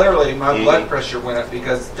literally my blood pressure went up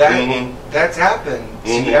because that's happened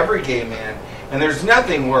to every gay man, and there's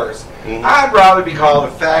nothing worse. I'd rather be called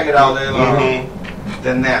a faggot all day long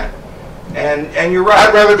than that. And you're right.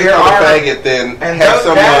 I'd rather be there called a are- faggot than and have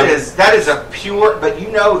tho- someone. that is a pure. But you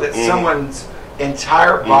know that someone's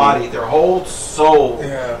entire body, their whole soul,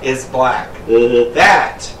 is black.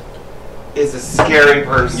 That is a scary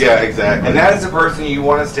person. Yeah, exactly. And that is a person you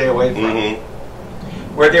want to stay away from.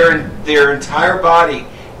 Mm-hmm. Where their entire body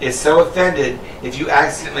is so offended if you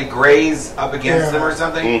accidentally graze up against them or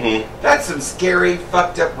something. Mm-hmm. That's some scary,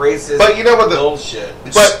 fucked up racist But you know what bullshit.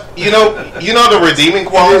 But you know the redeeming it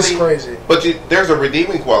quality. is crazy. But there's a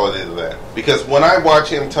redeeming quality to that because when I watch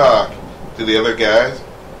him talk to the other guys,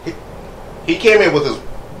 he came in with his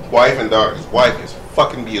wife and daughter. His wife is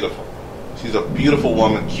fucking beautiful. She's a beautiful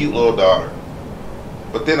woman, cute little daughter.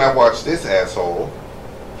 But then I watched this asshole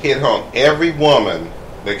hit on every woman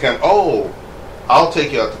that come. Oh, I'll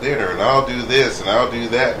take you out to dinner and I'll do this and I'll do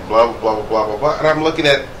that and blah blah blah blah blah blah blah. And I'm looking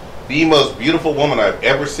at the most beautiful woman I've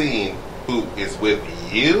ever seen who is with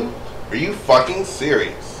you. Are you fucking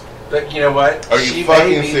serious? But you know what? Are you she fucking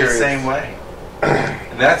may be serious? the same way.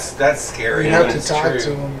 And that's scary. You have and to it's talk true.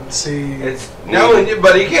 to him and see. It's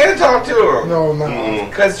but you can't talk to her. No, no. Mm-mm.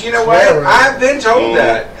 Because you know Swear what? it. I've been told Mhm.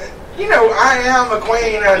 that. You know, I am a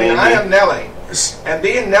queen. I mean, I am Nelly. And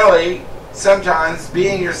being Nelly, sometimes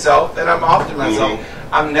being yourself, and I'm often myself.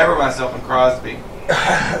 I'm never myself in Crosby.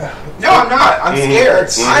 No, I'm not. I'm scared.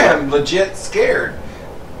 I am legit scared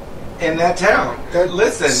in that town.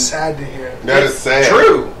 Listen, Sad to hear. That is it's sad.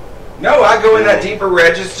 true. No, I go in that deeper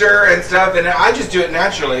register and stuff, and I just do it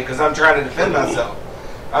naturally because I'm trying to defend myself.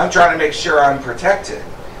 I'm trying to make sure I'm protected.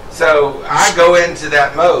 So I go into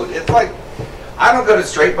that mode. It's like I don't go to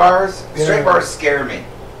straight bars. Straight bars scare me.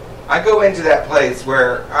 I go into that place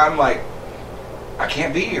where I'm like, I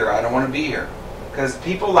can't be here. I don't want to be here. Because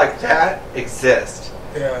people like that exist.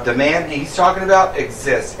 Yeah. The man he's talking about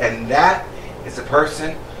exists. And that is a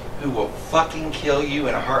person who will fucking kill you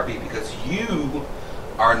in a heartbeat because you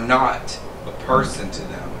are not a person to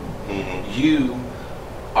them. You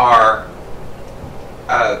are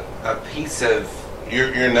a piece of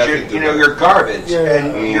You're nothing. you're garbage,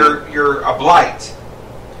 and you're a blight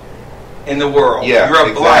in the world. Yeah,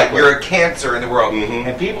 you're a blight. exactly. You're a cancer in the world.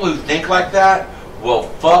 And people who think like that will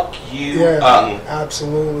fuck you up.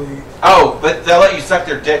 Absolutely. Oh, but they'll let you suck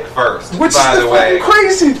their dick first. Which by is the the way, fucking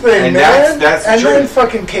crazy thing, And man. that's and true. then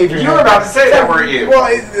fucking cave your You head. were about to say that, weren't you? Well,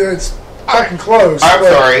 it's fucking close. I'm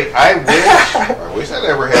but- sorry. I wish that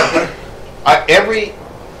never happened.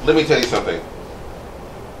 Let me tell you something.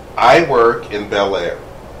 I work in Bel Air,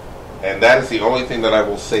 and that is the only thing that I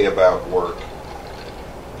will say about work.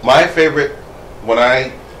 My favorite, when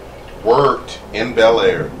I worked in Bel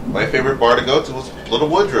Air, my favorite bar to go to was Little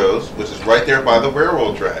Woodrow's, which is right there by the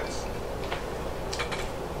railroad tracks.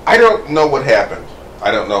 I don't know what happened. I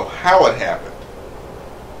don't know how it happened.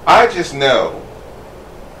 I just know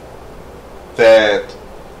that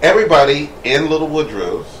everybody in Little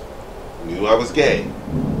Woodrow's knew I was gay,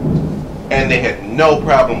 and they had no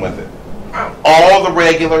problem with it. All the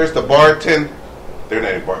regulars, the bartenders, they're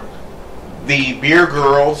not even bartenders, the beer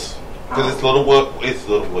girls, because it's Little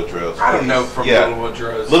Woodrow's. I don't know from Yeah. Little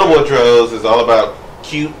Woodrow's. Little Woodrow's is all about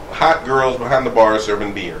cute, hot girls behind the bar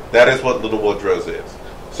serving beer. That is what Little Woodrow's is.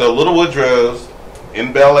 So Little Woodrow's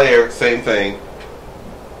in Bel Air, same thing.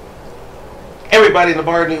 Everybody in the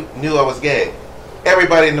bar knew I was gay.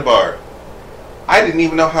 Everybody in the bar. I didn't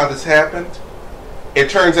even know how this happened. It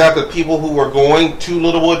turns out that people who were going to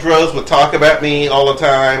Little Woodrow's would talk about me all the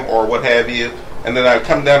time or what have you. And then I'd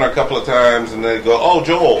come down a couple of times and they'd go, "Oh,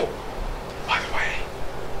 Joel, by the way,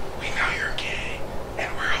 we know you're gay and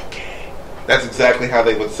we're okay." That's exactly how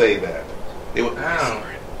they would say that. They would whisper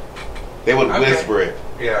it. They would whisper it.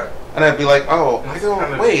 Yeah. And I'd be like, "Oh, I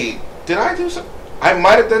don't, wait, did I do something? I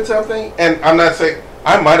might have done something." And I'm not saying,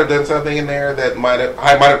 I might have done something in there that I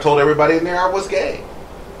might have told everybody in there I was gay.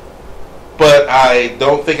 But I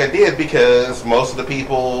don't think I did, because most of the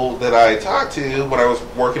people that I talked to when I was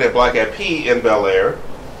working at Black Eyed Pea in Bel Air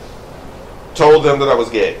told them that I was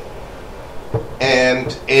gay.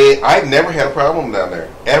 And I never had a problem down there,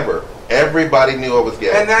 ever. Everybody knew I was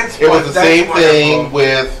gay. And that's it was the same thing wonderful.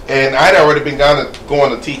 with, and I'd already been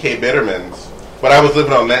going to TK Bitterman's, but I was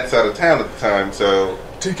living on that side of town at the time, so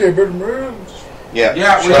TK Bitterman's. yeah.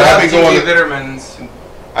 Yeah, we But have TK Bitterman's.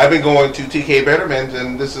 I've been going to TK Bitterman's,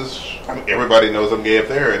 and this is, everybody knows I'm gay up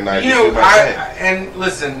there, and I You just know, do my thing. and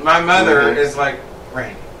listen, my mother Mhm. is like,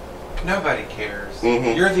 Randy, nobody cares.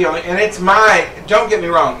 Mhm. You're the only, and it's my, don't get me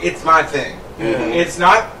wrong, it's my thing. Mhm. It's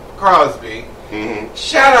not Crosby. Mhm.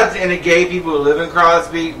 Shout out to any gay people who live in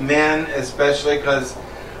Crosby, men especially, because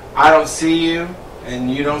I don't see you and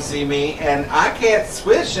you don't see me, and I can't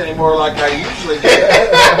swish anymore like I usually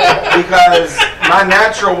do because my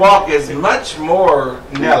natural walk is much more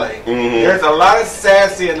Nelly. Mhm. There's a lot of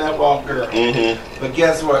sassy in that walk, girl. Mhm. But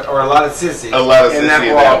guess what? Or a lot of sissy. A lot of sissy in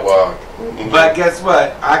that walk. Mhm. But guess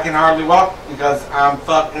what? I can hardly walk because I'm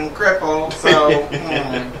fucking crippled. So,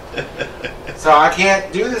 so I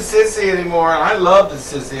can't do the sissy anymore. I love the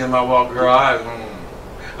sissy in my walk, girl.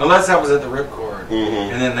 Unless I was at the Ripcord,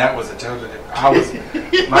 Mhm. and then that was a totally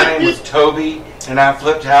different. My name was Toby, and I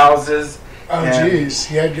flipped houses. Oh, and- jeez.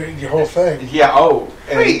 You had your whole thing. Yeah. Oh.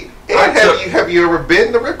 And Wait, I and took- have you ever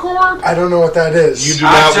been to Ripcord? I don't know what that is. You do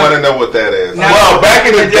I not took- want to know what that is. Now- Well, back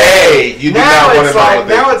in the day, you do now not want to it's know like what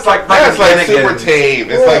that now it's like Now it's fucking like super Bennigan's. tame.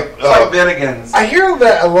 It's Well, like, It's like Bennigan's. I hear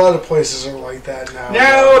that a lot of places are like that now.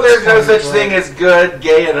 No, there's no It's such kinda thing like- as good,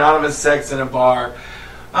 gay, anonymous sex in a bar.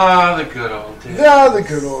 Ah, the good old days. Yeah, the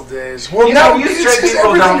good old days. Well, You now know, you it's straight 'cause people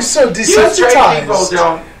don't. everything's so You straight people desensitized.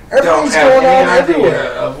 don't. Everything's don't have going any on idea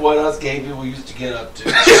everywhere. of what us gay people used to get up to.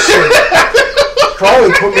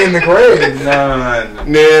 Probably put me in the grave. None.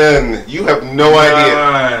 Nan, you have no idea.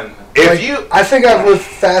 None. If Like, you I think I've lived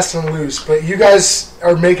fast and loose, but you guys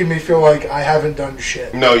are making me feel like I haven't done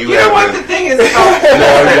shit. no, You know what the haven't. thing is about? you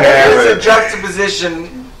There's a haven't.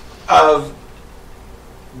 juxtaposition of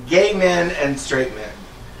gay men and straight men.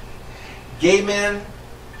 Gay men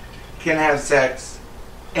can have sex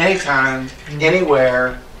anytime,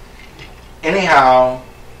 anywhere, anyhow,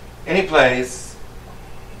 any place.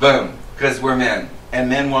 Boom. Because we're men. And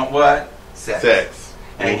men want what? Sex. Sex.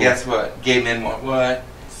 And Mhm. guess what? Gay men want what?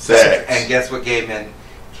 Sex. And guess what gay men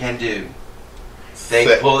can do? They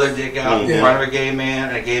Sex. pull their dick out Mhm. in front of a gay man,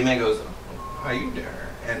 and a gay man goes, "How you doing?"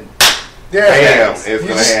 And Yeah, Bam, it's You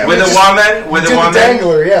gonna just- happen. with a woman, with do a the woman,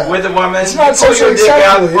 dangler, yeah. with a woman, It's not you pull your socially dick out in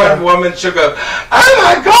acceptable, front of a yeah. woman, she'll go, "Oh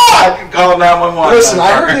my god!" and call 911. Listen, I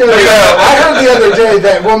heard the other day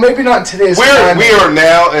that, well, maybe not in today's we climate. are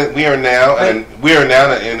now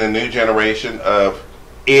in a new generation of,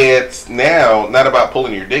 it's now not about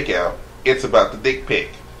pulling your dick out, it's about the dick pic.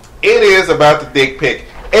 It is about the dick pic.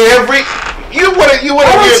 You want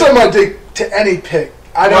I don't sell my dick to any pick.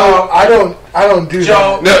 I don't do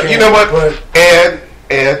Joe, that. No, you know what? But Ed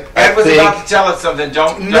was about to tell us something.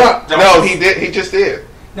 Don't. No, he did. He just did.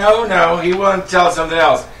 No, he wanted to tell us something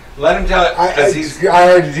else. Let him tell it because I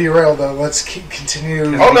already derailed though. Let's continue.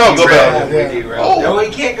 Oh no, go back. Oh. No, he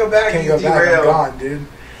can't go back. Can't go back. I'm gone, dude.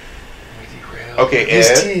 Okay,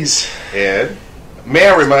 His Ed, may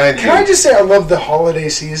I remind you? Can I just say I love the holiday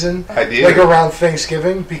season? I did. Like around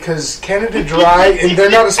Thanksgiving because Canada Dry, and they're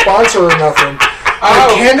not a sponsor or nothing.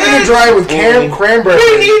 Oh, Canada Dry with cranberry.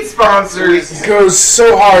 We need sponsors. Goes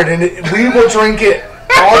so hard, and we will drink it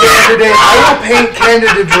all day, every day. I will paint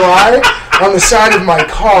Canada Dry on the side of my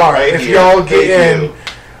car if y'all get in.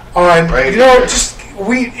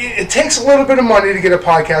 It takes a little bit of money to get a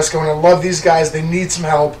podcast going. I love these guys. They need some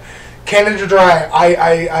help. Canada Dry.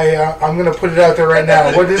 I'm gonna put it out there right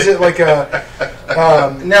now. What is it like a?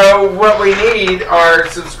 No, what we need are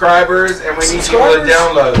subscribers, and we need people to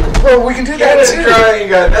download. Well, we can do that too. Dry, you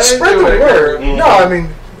got spread the word. No, I mean,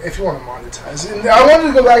 if you want to monetize, and I wanted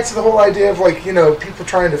to go back to the whole idea of people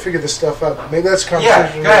trying to figure this stuff out. Maybe that's a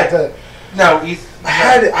conversation about that. No,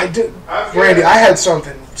 Randy, I had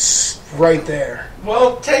something right there.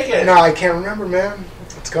 Well, take it. No, I can't remember, man.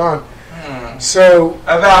 It's gone. So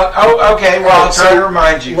okay. Well, I'll try to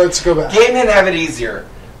remind you. Let's go back. Gay men have it easier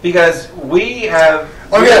because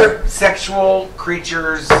we're sexual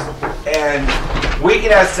creatures, and we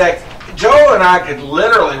can have sex. Joel and I could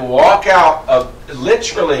literally walk out of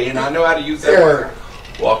and I know how to use that word.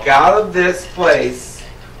 Walk out of this place,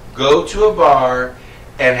 go to a bar,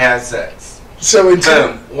 and have sex. So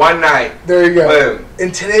boom, one night. There you go. Boom.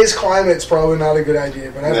 In today's climate, it's probably not a good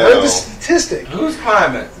idea, but I've heard the statistic. Whose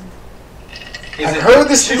climate? I've heard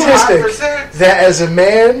the statistic that as a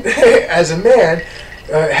man,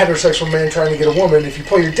 heterosexual man trying to get a woman, if you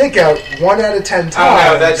pull your dick out 1 out of 10 times. Oh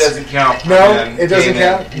no, that doesn't count. No, it doesn't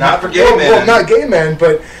count. Not for gay men. Well, not gay men,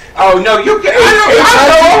 but. Oh no, you can.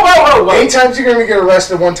 8 times you're going to get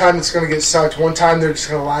arrested. 1 time it's going to get sucked. 1 time they're just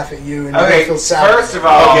going to laugh at you and you're going to feel sad. First of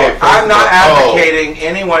all, I'm not advocating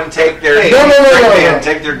anyone take their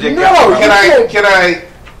take their dick out. No, can I?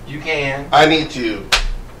 You can. I need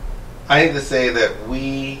to say that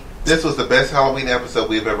this was the best Halloween episode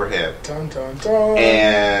we've ever had. Dun, dun, dun.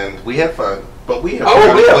 And we had fun, but we have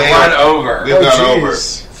gone over. We've gone over.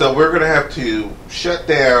 So we're going to have to shut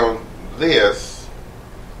down this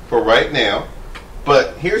for right now.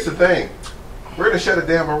 But here's the thing. We're going to shut it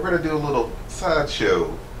down, but we're going to do a little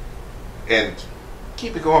sideshow and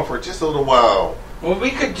keep it going for just a little while. Well,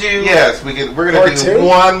 we could do... Yes, we can. We're going to do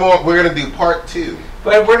one more. We're going to do part 2.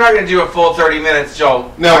 But we're not going to do a full 30 minutes,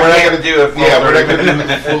 Joel. No, we're not going to do a full 30 minutes. Yeah, we're not going to do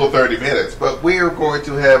the full 30 minutes. But we are going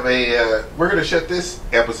to have we're going to shut this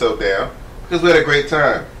episode down because we had a great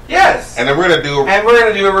time. Yes. And then we're going to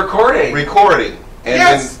do a recording. And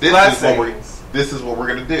yes. Then this is what we're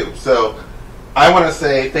going to do. So I want to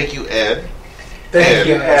say thank you, Ed. Thank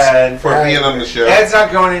you, Ed, for being on the show. Ed's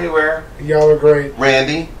not going anywhere. Y'all are great.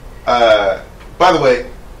 Randy, by the way,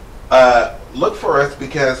 look for us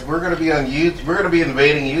because we're going to be on YouTube. We're going to be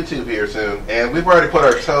invading YouTube here soon, and we've already put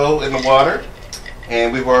our toe in the water,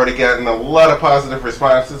 and we've already gotten a lot of positive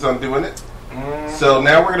responses on doing it. So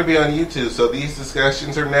now we're going to be on YouTube. So these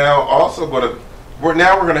discussions are now also going to. We're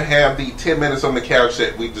going to have the 10 minutes on the couch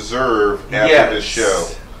that we deserve after this show.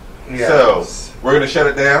 Yes. So we're going to shut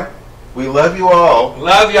it down. We love you all.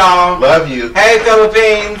 Love y'all. Love you. Hey,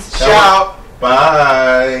 Philippines. Shout.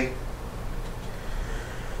 Bye.